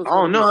hospitals?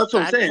 Oh no, that's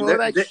what I'm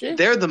saying.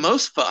 They're the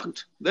most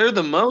fucked. They're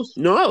the most.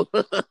 No,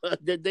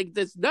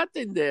 there's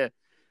nothing there.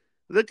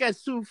 Look at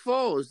Sioux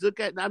Falls. Look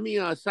at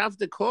South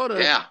Dakota.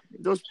 Yeah,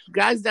 those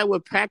guys that were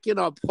packing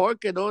our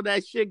pork and all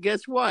that shit.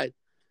 Guess what?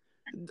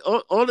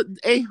 All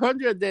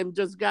 800 of them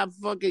just got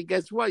fucking.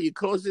 Guess what? You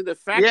closing the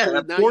factory. Yeah,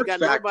 that now pork you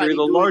got factory,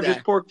 the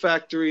largest pork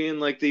factory in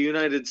like the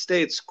United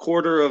States,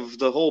 quarter of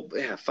the whole.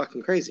 Yeah,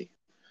 fucking crazy.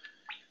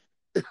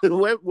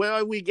 Where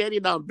are we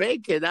getting our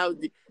bacon? Now,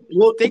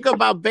 think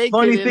about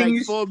bacon in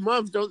like 4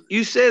 months.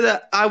 You say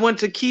that. I went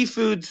to Key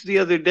Foods the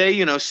other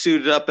day,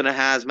 suited up in a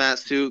hazmat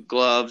suit,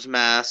 gloves,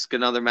 mask,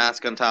 another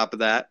mask on top of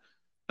that,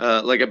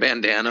 like a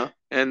bandana.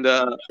 And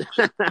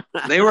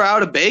they were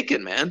out of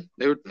bacon, man.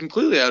 They were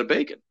completely out of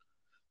bacon.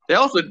 They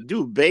also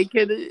do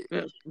bacon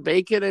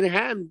and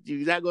ham.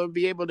 You're not going to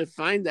be able to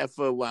find that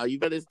for a while. You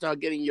better start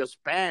getting your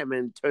Spam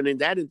and turning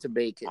that into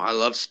bacon. Oh, I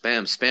love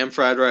Spam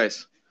fried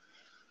rice.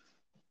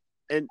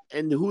 And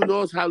who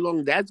knows how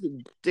long that's.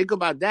 Think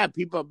about that.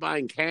 People are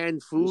buying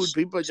canned food.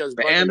 People are just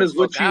Spam is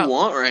what you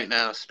want right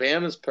now.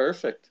 Spam is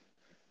perfect.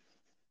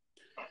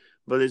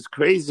 But it's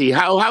crazy.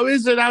 How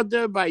is it out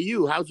there by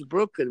you? How's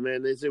Brooklyn,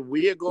 man? Is it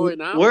weird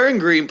going out? We're in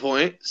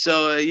Greenpoint,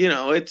 so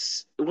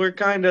we're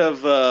kind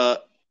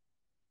of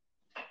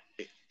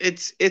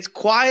it's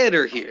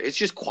quieter here. It's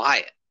just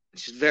quiet.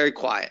 It's just very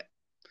quiet.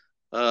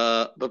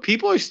 But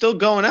people are still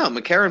going out.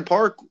 McCarran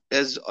Park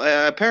is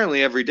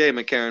apparently every day.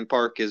 McCarran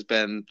Park has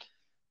been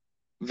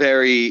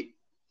very,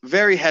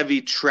 very heavy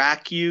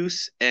track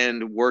use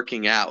and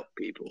working out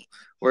people,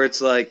 where it's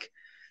like,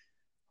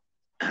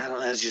 I don't know,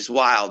 that's just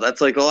wild.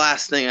 That's like the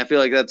last thing. I feel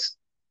like that's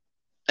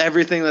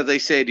everything that they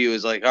say to you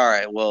is like, all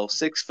right, well,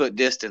 6 foot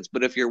distance.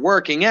 But if you're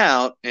working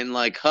out and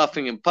like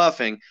huffing and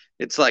puffing,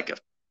 it's like a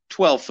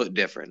 12-foot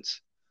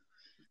difference.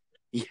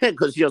 Yeah,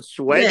 because you're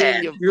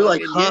sweating. Yeah, you're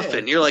like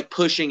huffing. You're like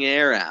pushing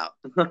air out.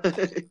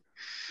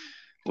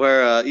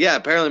 Where,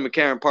 apparently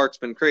McCarran Park's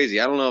been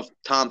crazy. I don't know if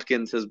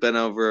Tompkins has been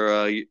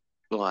over.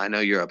 Well, I know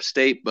you're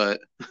upstate,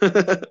 but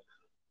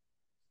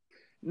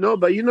No,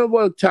 but you know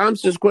what?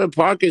 Thompson Square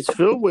Park is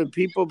filled with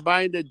people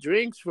buying the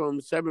drinks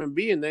from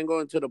 7B and then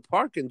going to the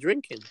park and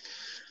drinking.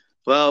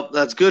 Well,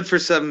 that's good for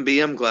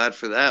 7B. I'm glad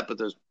for that. But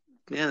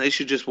they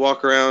should just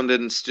walk around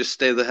and just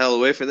stay the hell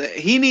away from that.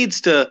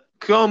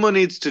 Cuomo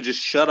needs to just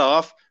shut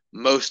off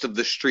most of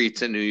the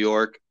streets in New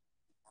York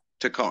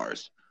to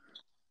cars.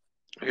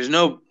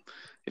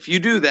 If you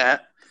do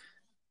that,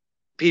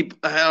 people,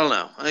 I don't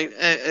know.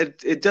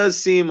 It does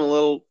seem a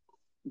little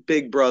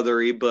big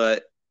brothery,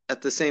 but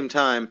at the same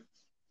time,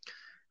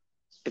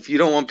 if you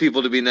don't want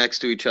people to be next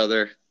to each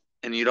other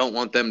and you don't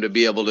want them to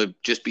be able to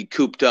just be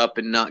cooped up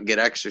and not get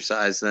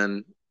exercise,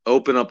 then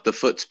open up the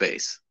foot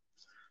space.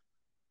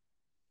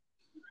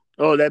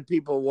 Oh, let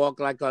people walk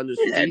like on the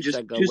streets, just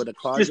like just with a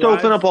car just drives?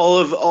 open up all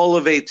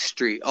of 8th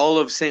Street, all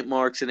of St.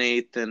 Mark's and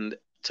 8th, and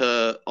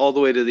to all the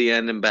way to the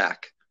end and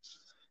back,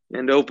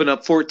 and open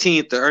up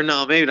 14th, or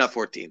no, maybe not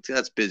 14th.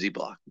 That's busy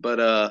block,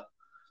 but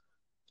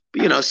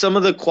some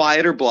of the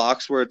quieter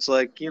blocks where it's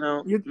like you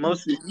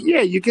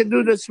can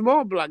do the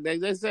small block,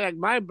 like let's say like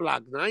my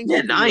block, 9th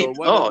yeah, Street or 9th.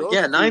 one of Oh those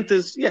yeah, streets. 9th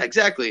is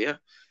exactly, yeah.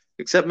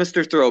 Except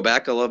Mr.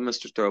 Throwback, I love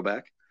Mr.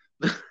 Throwback.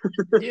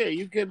 Yeah,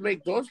 you can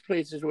make those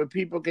places where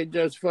people can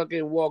just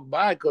fucking walk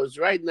by. Because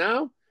right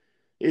now,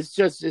 it's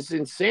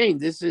insane.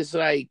 This is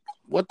like,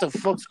 what the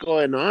fuck's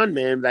going on,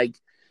 man? Like,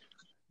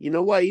 you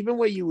know what? Even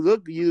when you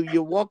look,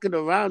 you're walking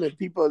around and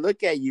people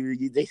look at you,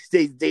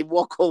 they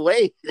walk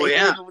away. Well,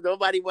 yeah.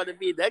 Nobody want to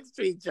be next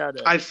to each other.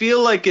 I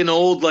feel like an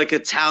old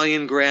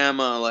Italian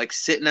grandma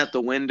sitting at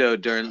the window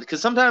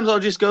because sometimes I'll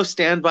just go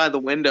stand by the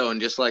window and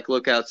just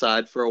look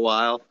outside for a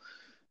while,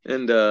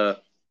 and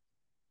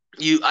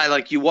you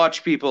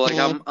watch people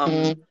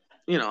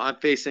I'm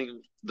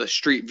facing the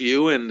street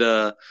view, and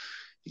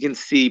you can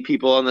see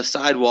people on the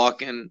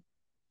sidewalk, and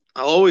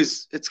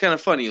it's kind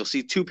of funny. You'll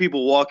see two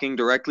people walking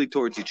directly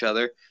towards each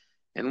other,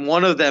 and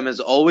one of them is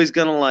always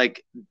gonna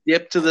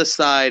dip to the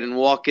side and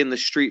walk in the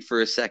street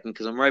for a second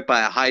because I'm right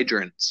by a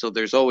hydrant, so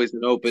there's always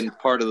an open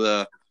part of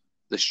the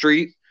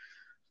street.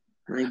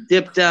 And they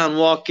dip down,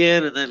 walk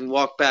in, and then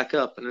walk back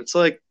up, and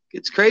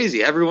it's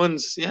crazy.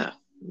 Everyone's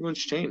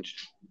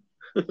changed.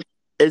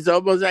 It's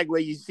almost like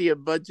when you see a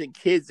bunch of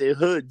kids in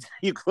hoods,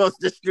 you cross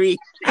the street.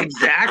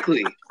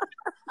 Exactly.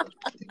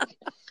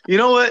 You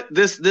know what?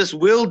 This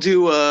will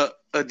do a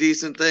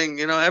decent thing.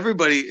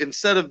 Everybody,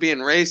 instead of being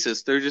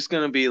racist, they're just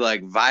gonna be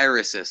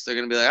virusists. They're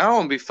gonna be like, I don't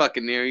want to be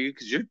fucking near you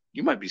because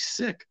you might be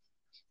sick.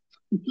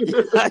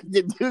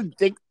 Dude,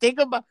 think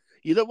about.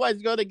 You know what?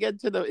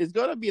 It's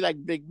gonna be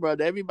like Big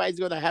Brother. Everybody's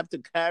gonna have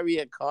to carry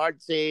a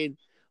card saying,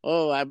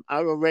 "Oh, I've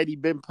already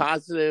been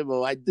positive,"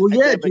 or I. Well,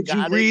 yeah. Did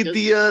you read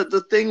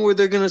the thing where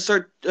they're gonna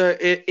start?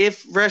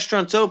 If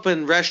restaurants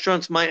open,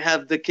 restaurants might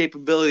have the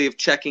capability of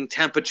checking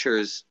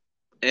temperatures,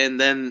 and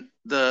then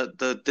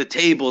the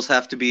tables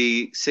have to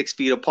be 6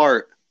 feet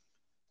apart.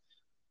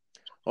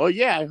 Oh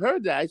yeah, I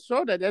heard that. I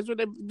saw that. That's what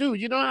they do.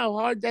 You know how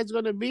hard that's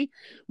gonna be?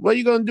 What are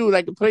you gonna do?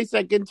 Like a place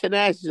like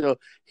International,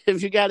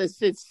 if you gotta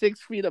sit 6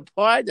 feet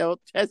apart,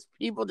 they'll test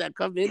people that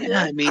come in.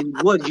 Yeah, I mean,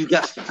 what you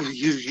got?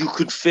 You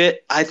could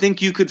fit. I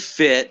think you could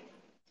fit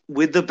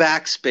with the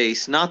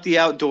backspace, not the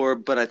outdoor,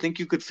 but I think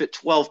you could fit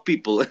 12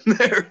 people in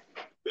there.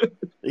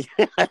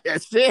 Yeah,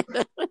 that's it.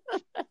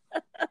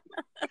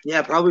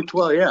 Yeah, probably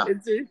 12. Yeah.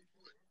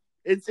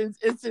 It's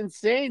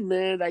insane,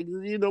 man. Like,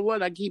 you know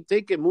what? I keep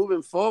thinking,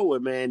 moving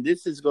forward, man,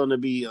 this is gonna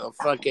be a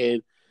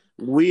fucking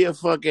weird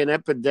fucking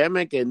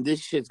epidemic, and this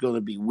shit's gonna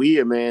be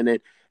weird, man.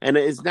 And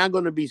it's not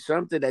gonna be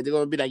something that they're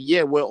gonna be like,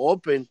 yeah, we're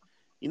open.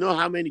 You know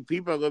how many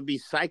people are gonna be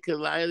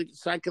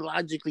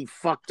psychologically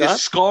fucked up,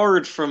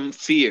 scarred from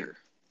fear.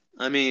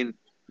 I mean,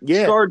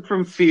 yeah, scarred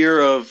from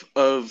fear of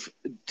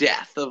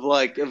death,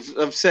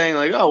 of saying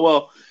oh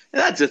well.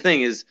 And that's the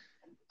thing is,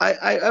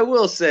 I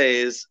will say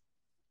is,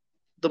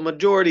 the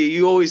majority,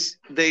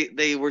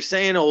 they were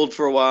saying old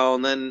for a while,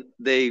 and then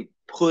they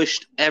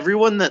pushed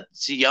everyone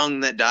that's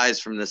young that dies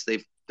from this.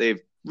 They've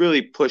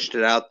really pushed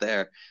it out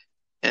there,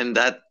 and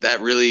that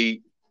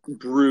really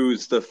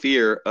bruised the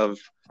fear of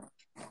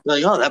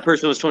oh, that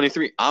person was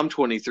 23. I'm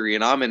 23,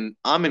 and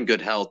I'm in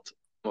good health.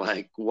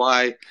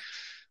 Why?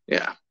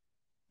 Yeah.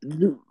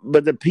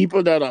 But the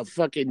people that are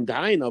fucking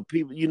dying are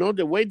people. You know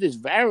the way this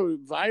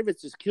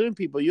virus is killing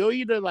people. You're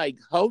either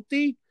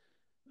healthy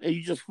and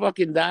you just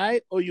fucking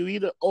die, or you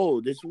either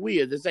old. It's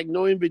weird. It's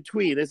no in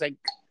between. It's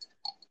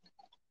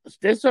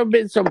there's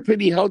been some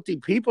pretty healthy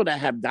people that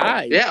have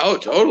died. Yeah. Oh,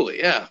 totally.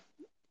 Yeah.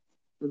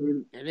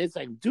 And it's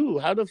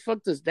dude, how the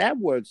fuck does that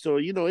work? So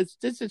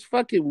this is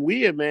fucking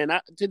weird, man.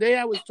 Today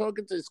I was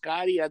talking to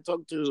Scotty. I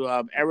talked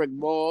to Eric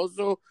Moore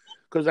also,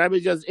 because I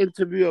was just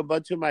interviewing a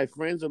bunch of my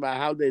friends about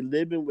how they're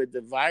living with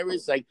the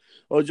virus,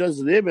 or just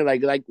living.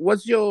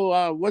 What's your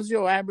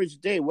average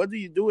day? What do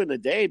you do in a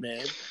day,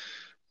 man?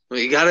 Well,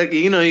 you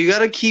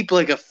gotta keep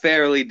a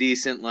fairly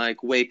decent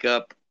wake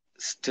up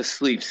to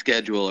sleep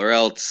schedule, or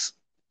else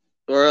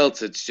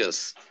it's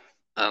just,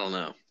 I don't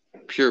know,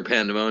 pure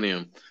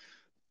pandemonium.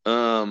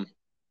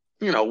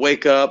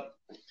 Wake up,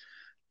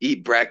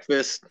 eat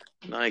breakfast,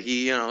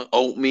 eat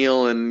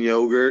oatmeal and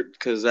yogurt,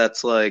 because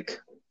that's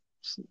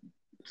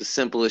the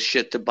simplest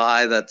shit to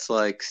buy that's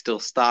like still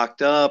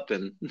stocked up,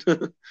 and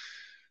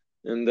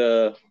and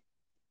oh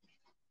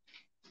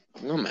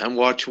man,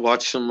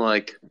 watch some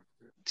like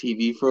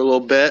TV for a little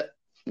bit,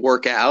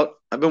 work out.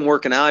 I've been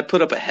working out. I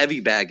put up a heavy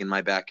bag in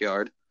my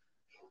backyard.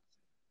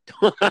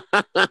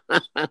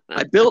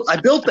 I built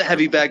the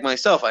heavy bag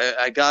myself.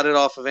 I got it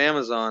off of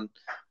Amazon,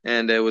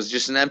 and it was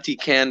just an empty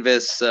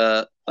canvas,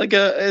 like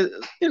a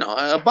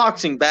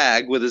boxing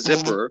bag with a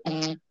zipper,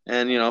 and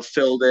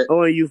filled it.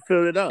 Oh, you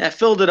filled it up. I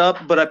filled it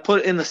up, but I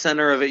put in the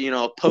center of it,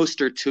 a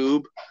poster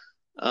tube,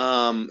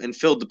 and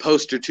filled the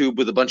poster tube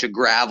with a bunch of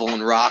gravel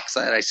and rocks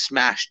that I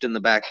smashed in the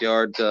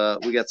backyard.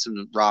 We got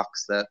some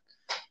rocks that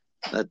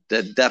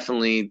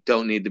definitely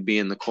don't need to be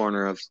in the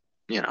corner of,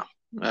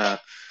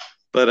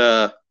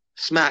 but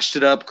smashed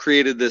it up,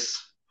 created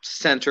this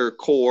center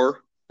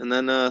core, and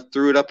then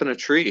threw it up in a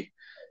tree.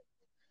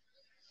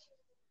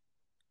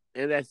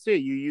 And that's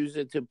it. You use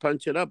it to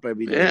punch it up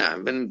every day. Yeah,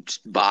 I've been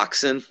just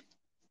boxing,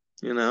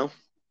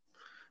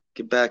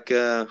 get back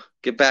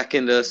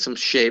into some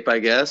shape, I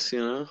guess,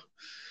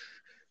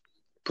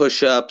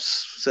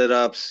 push-ups,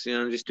 sit-ups,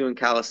 just doing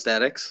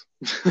calisthenics.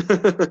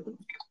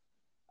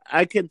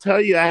 I can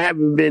tell you I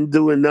haven't been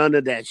doing none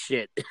of that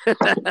shit.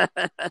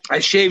 I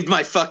shaved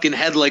my fucking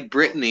head like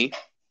Britney.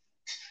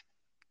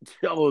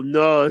 Oh,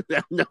 no.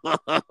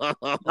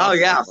 Oh,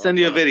 yeah, I'll send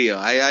you a video.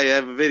 I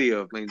have a video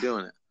of me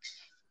doing it.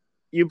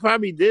 You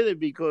probably did it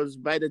because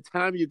by the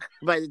time you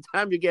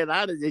get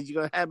out of this,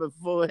 you're gonna have a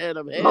full head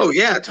of hair. Oh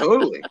yeah,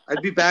 totally.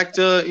 I'd be back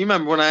to, you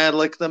remember when I had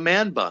like the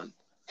man bun?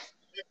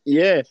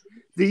 Yeah.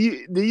 Do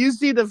you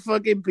see the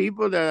fucking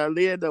people that are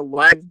letting the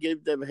wife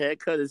give them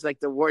haircut? It's like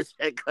the worst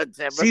haircuts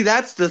ever. See,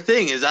 that's the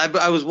thing is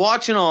I was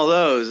watching all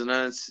those,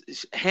 and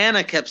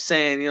Hannah kept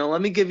saying,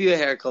 let me give you a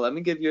haircut. Let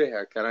me give you a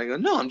haircut. I go,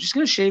 no, I'm just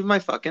gonna shave my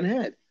fucking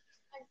head.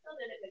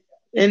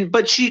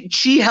 But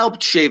she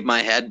helped shave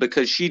my head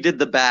because she did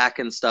the back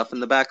and stuff,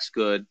 and the back's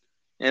good.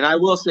 And I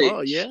will say,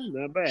 oh yeah,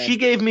 not bad. She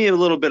gave me a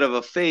little bit of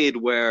a fade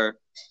where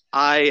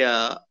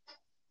I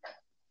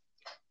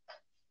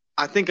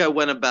think I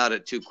went about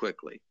it too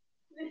quickly.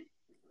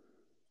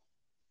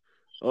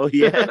 Oh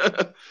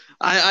yeah,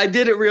 I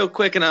did it real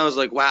quick, and I was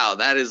like, wow,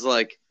 that is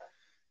like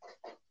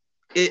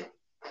it.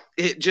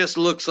 It just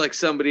looks like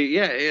somebody.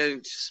 Yeah,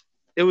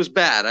 it was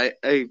bad.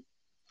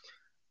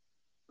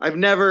 I've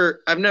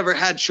never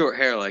had short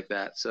hair like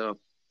that, so.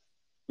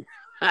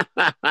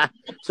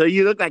 So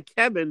you look like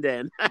Kevin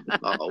then.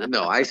 Oh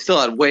no, I still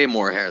had way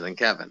more hair than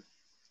Kevin.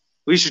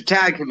 We should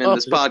tag him in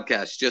this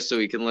podcast just so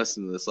he can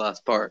listen to this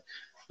last part.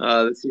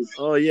 This is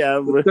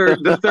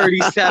the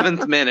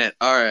 37th minute.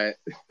 All right.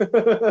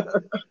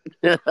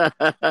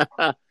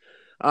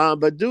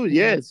 But dude,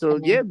 yeah. So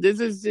yeah,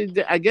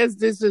 I guess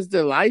this is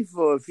the life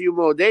for a few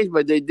more days.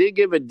 But they did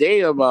give a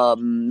day of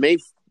May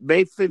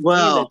 15th.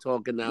 Well, they're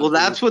talking now. Well,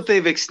 that's what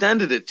they've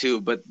extended it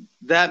to. But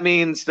that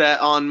means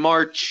that on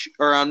May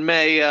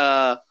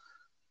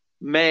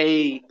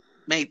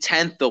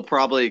 10th, they'll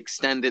probably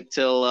extend it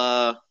till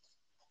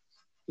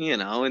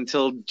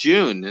until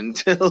June.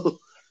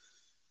 Until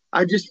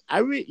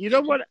you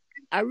know what?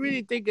 I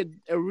really think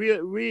a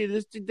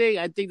realistic day.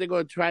 I think they're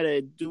going to try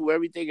to do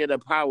everything in their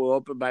power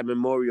open by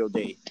Memorial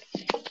Day.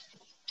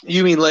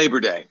 You mean Labor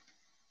Day?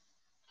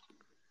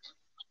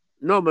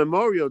 No,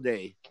 Memorial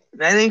Day.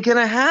 That ain't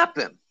gonna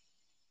happen.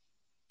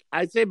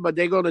 I say, but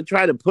they're going to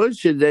try to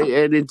push it,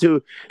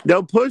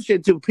 they'll push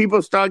it till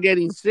people start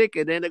getting sick,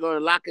 and then they're going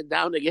to lock it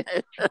down again.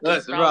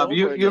 Listen, Rob,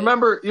 you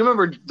remember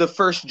the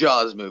first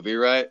Jaws movie,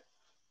 right?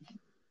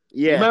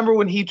 Yeah. You remember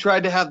when he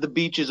tried to have the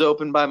beaches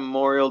open by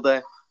Memorial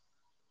Day?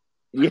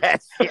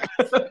 Yes. You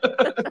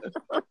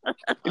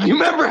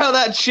remember how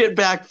that shit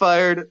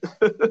backfired?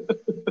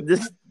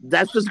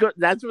 That's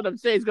what I'm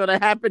saying. It's gonna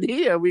happen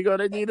here. We're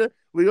gonna need a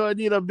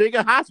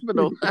bigger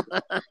hospital.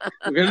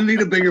 We're gonna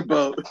need a bigger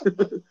boat.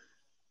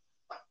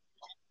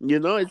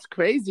 It's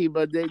crazy,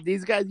 but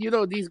these guys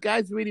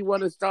really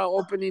want to start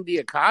opening the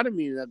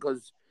economy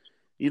because.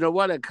 You know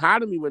what?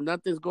 Economy when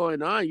nothing's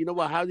going on. You know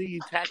what? How do you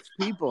tax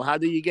people? How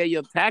do you get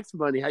your tax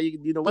money?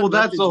 Well,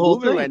 that's the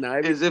whole thing. Right now.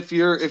 Is if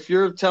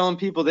you're telling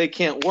people they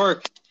can't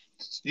work,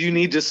 you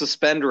need to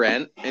suspend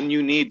rent, and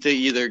you need to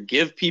either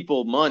give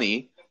people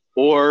money,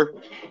 or,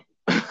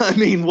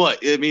 people are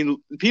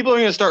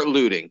going to start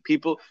looting.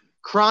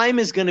 Crime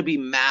is going to be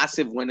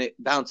massive when it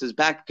bounces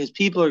back because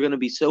people are going to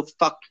be so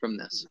fucked from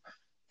this.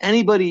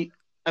 Anybody,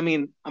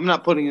 I'm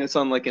not putting this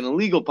on like an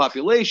illegal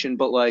population,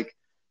 but like.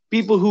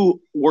 People who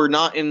were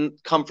not in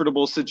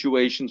comfortable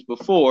situations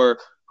before,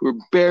 who were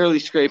barely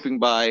scraping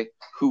by,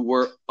 who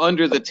were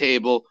under the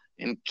table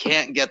and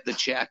can't get the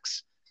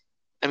checks.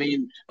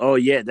 Oh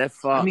yeah, that's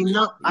fucked.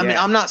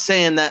 I'm not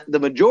saying that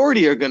the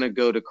majority are going to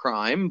go to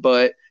crime,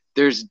 but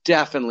there's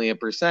definitely a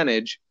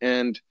percentage,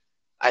 and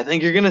I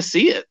think you're going to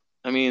see it.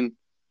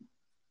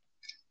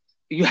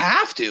 You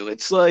have to.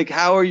 It's like,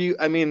 how are you?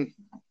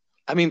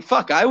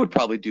 Fuck, I would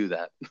probably do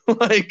that.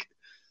 Like.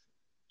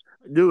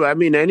 Dude,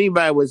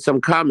 anybody with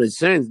some common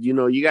sense,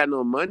 you got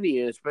no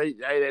money, and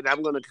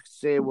I'm going to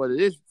say what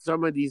it is.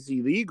 Some of these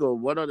illegal,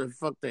 what are the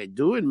fuck they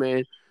doing,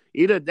 man?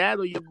 Either that,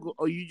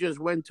 or you just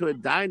went to a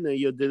diner.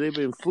 You're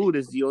delivering food.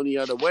 Is the only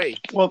other way.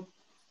 Well,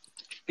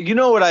 you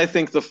know what I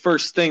think the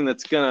first thing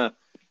that's gonna,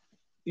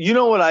 you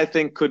know what I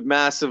think could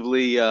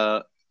massively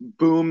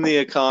boom the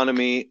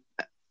economy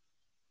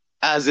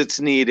as it's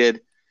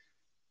needed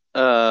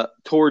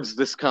towards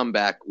this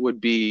comeback would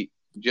be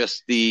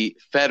just the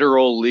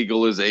federal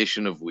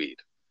legalization of weed.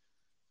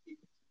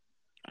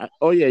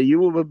 Oh yeah, you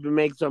would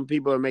make some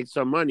people make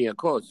some money. Of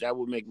course, that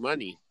would make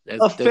money.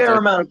 A fair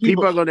amount of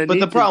people are going to. But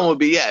the problem would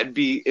be,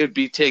 it'd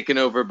be taken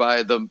over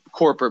by the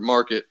corporate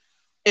market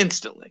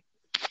instantly.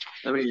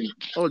 I mean,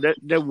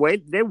 they're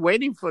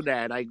waiting for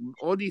that. Like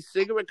all these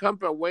cigarette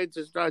companies are waiting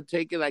to start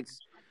taking like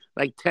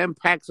 10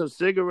 packs of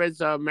cigarettes,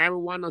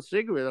 marijuana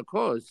cigarettes. Of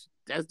course,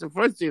 that's the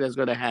first thing that's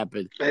going to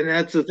happen. And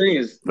that's the thing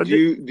is,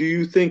 do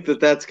you think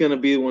that that's going to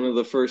be one of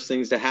the first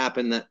things to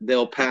happen that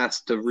they'll pass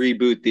to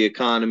reboot the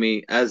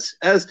economy as?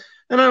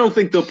 And I don't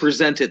think they'll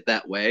present it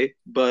that way,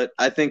 but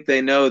I think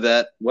they know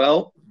that,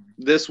 well,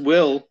 this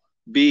will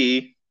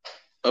be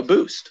a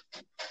boost.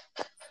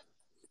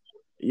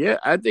 Yeah,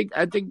 I think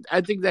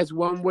that's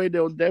one way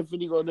they'll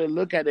definitely going to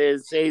look at it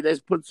and say,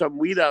 let's put some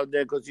weed out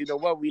there because you know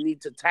what, we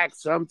need to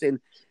tax something.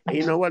 And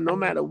you know what, no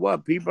matter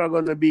what, people are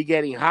going to be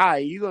getting high.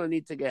 You're going to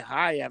need to get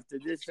high after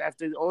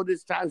all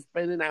this time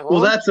spending at home.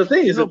 Well, that's the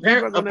thing is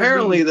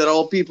apparently that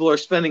all people are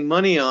spending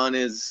money on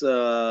is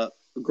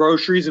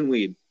groceries and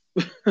weed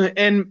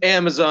and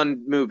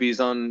Amazon movies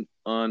on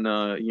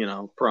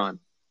Prime.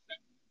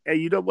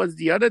 And you know what's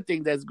the other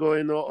thing that's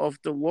going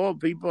off the wall?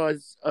 People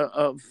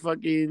are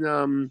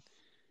fucking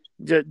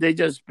they're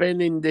just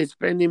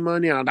spending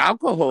money on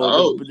alcohol.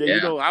 Oh, yeah.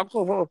 You know,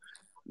 alcohol.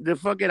 The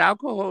fucking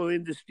alcohol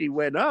industry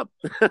went up.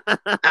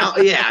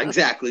 Yeah,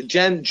 exactly.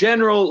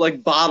 General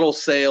like bottle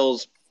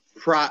sales,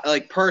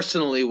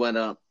 personally went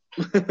up.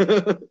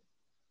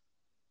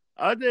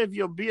 Other if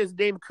your beer's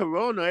named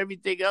Corona,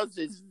 everything else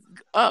is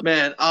up.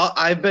 Man,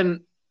 I've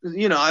been,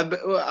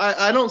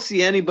 I don't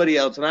see anybody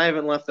else, and I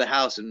haven't left the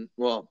house,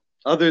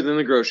 other than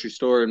the grocery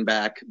store and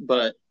back.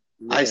 But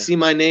yeah. I see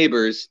my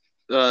neighbors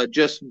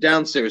just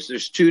downstairs.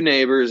 There's 2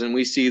 neighbors, and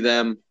we see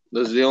them.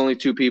 Those are the only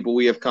 2 people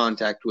we have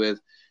contact with.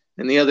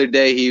 And the other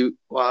day,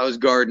 I was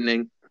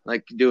gardening,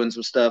 like doing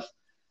some stuff,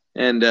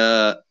 and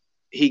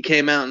he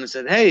came out and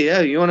said, "Hey,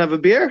 yeah, you want to have a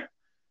beer?" I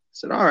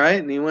said, "All right."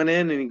 And he went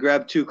in and he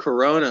grabbed 2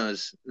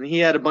 Coronas, and he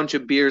had a bunch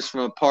of beers from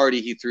a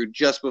party he threw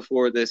just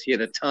before this. He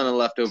had a ton of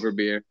leftover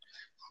beer,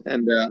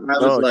 and I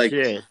was like,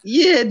 shit.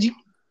 "Yeah,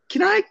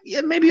 can I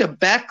maybe a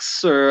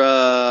Beck's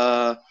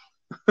or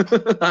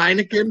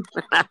Heineken?"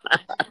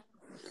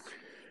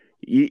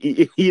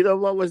 You know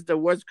what was the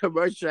worst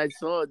commercial I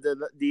saw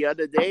the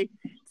other day?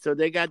 So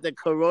they got the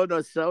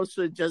Corona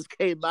Seltzer just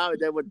came out.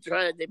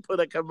 They put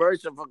a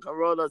commercial for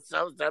Corona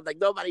Seltzer. I'm like,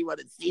 nobody want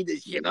to see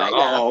this shit right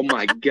now. Oh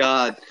my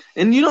god!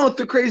 And you know what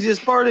the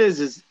craziest part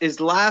is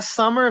last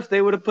summer if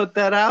they would have put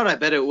that out, I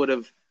bet it would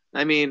have.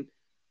 I mean,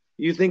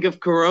 you think of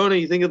Corona,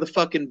 you think of the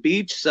fucking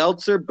beach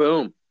seltzer,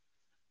 boom.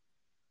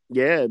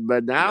 Yeah,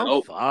 but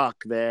now,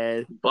 fuck,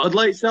 man. Bud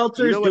Light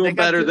Seltzer is doing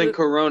better than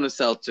Corona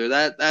Seltzer.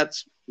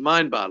 That's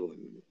mind-boggling.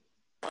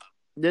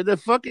 The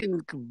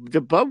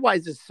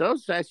Budweiser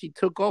Seltzer actually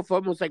took off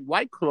almost like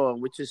White Claw,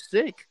 which is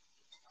sick.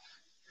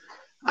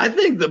 I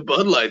think the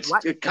Bud Light's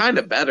kind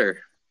of better,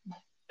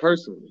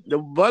 personally. The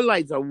Bud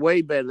Lights are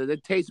way better. They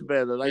taste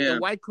better. Like the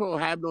White Claw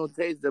have no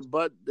taste. The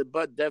Bud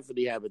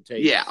definitely have a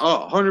taste. Yeah,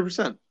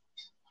 100%.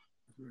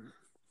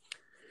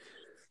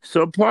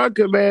 So,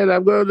 Parker, man,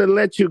 I'm going to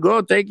let you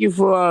go. Thank you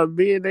for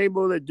being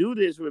able to do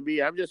this with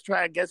me. I'm just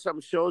trying to get some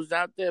shows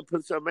out there,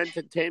 put some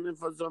entertainment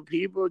for some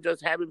people,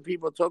 just having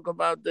people talk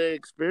about the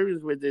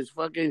experience with this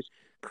fucking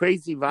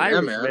crazy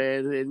virus,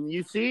 man. And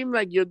you seem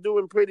like you're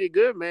doing pretty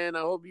good, man. I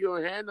hope you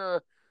and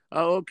Hannah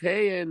are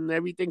okay and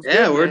everything's good.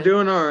 Yeah, we're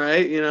doing all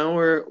right. You know,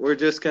 we're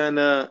just kind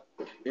of,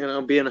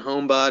 being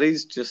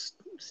homebodies, just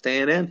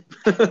staying in.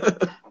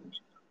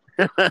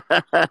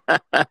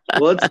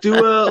 Let's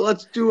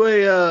do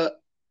a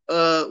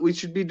we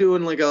should be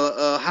doing like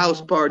a house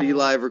party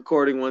live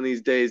recording one of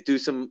these days. Do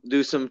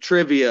some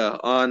trivia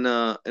on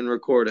and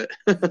record it.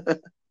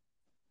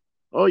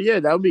 Oh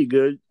yeah, that would be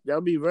good. That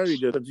would be very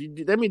good.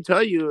 Let me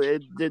tell you,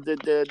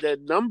 the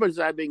numbers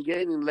I've been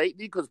getting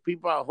lately because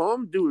people are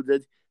home,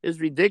 dude. It's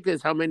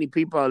ridiculous how many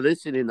people are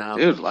listening now.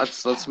 Dude,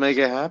 let's make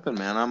it happen,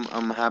 man.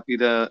 I'm happy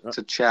to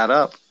chat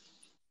up.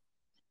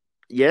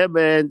 Yeah,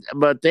 man.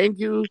 But thank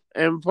you.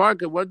 And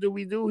Parker, what do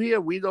we do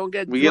here? We don't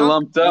get get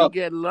lumped up. We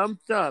get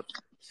lumped up.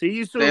 See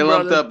you soon, Stay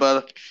lumped up,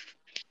 brother.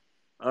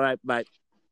 All right, bye.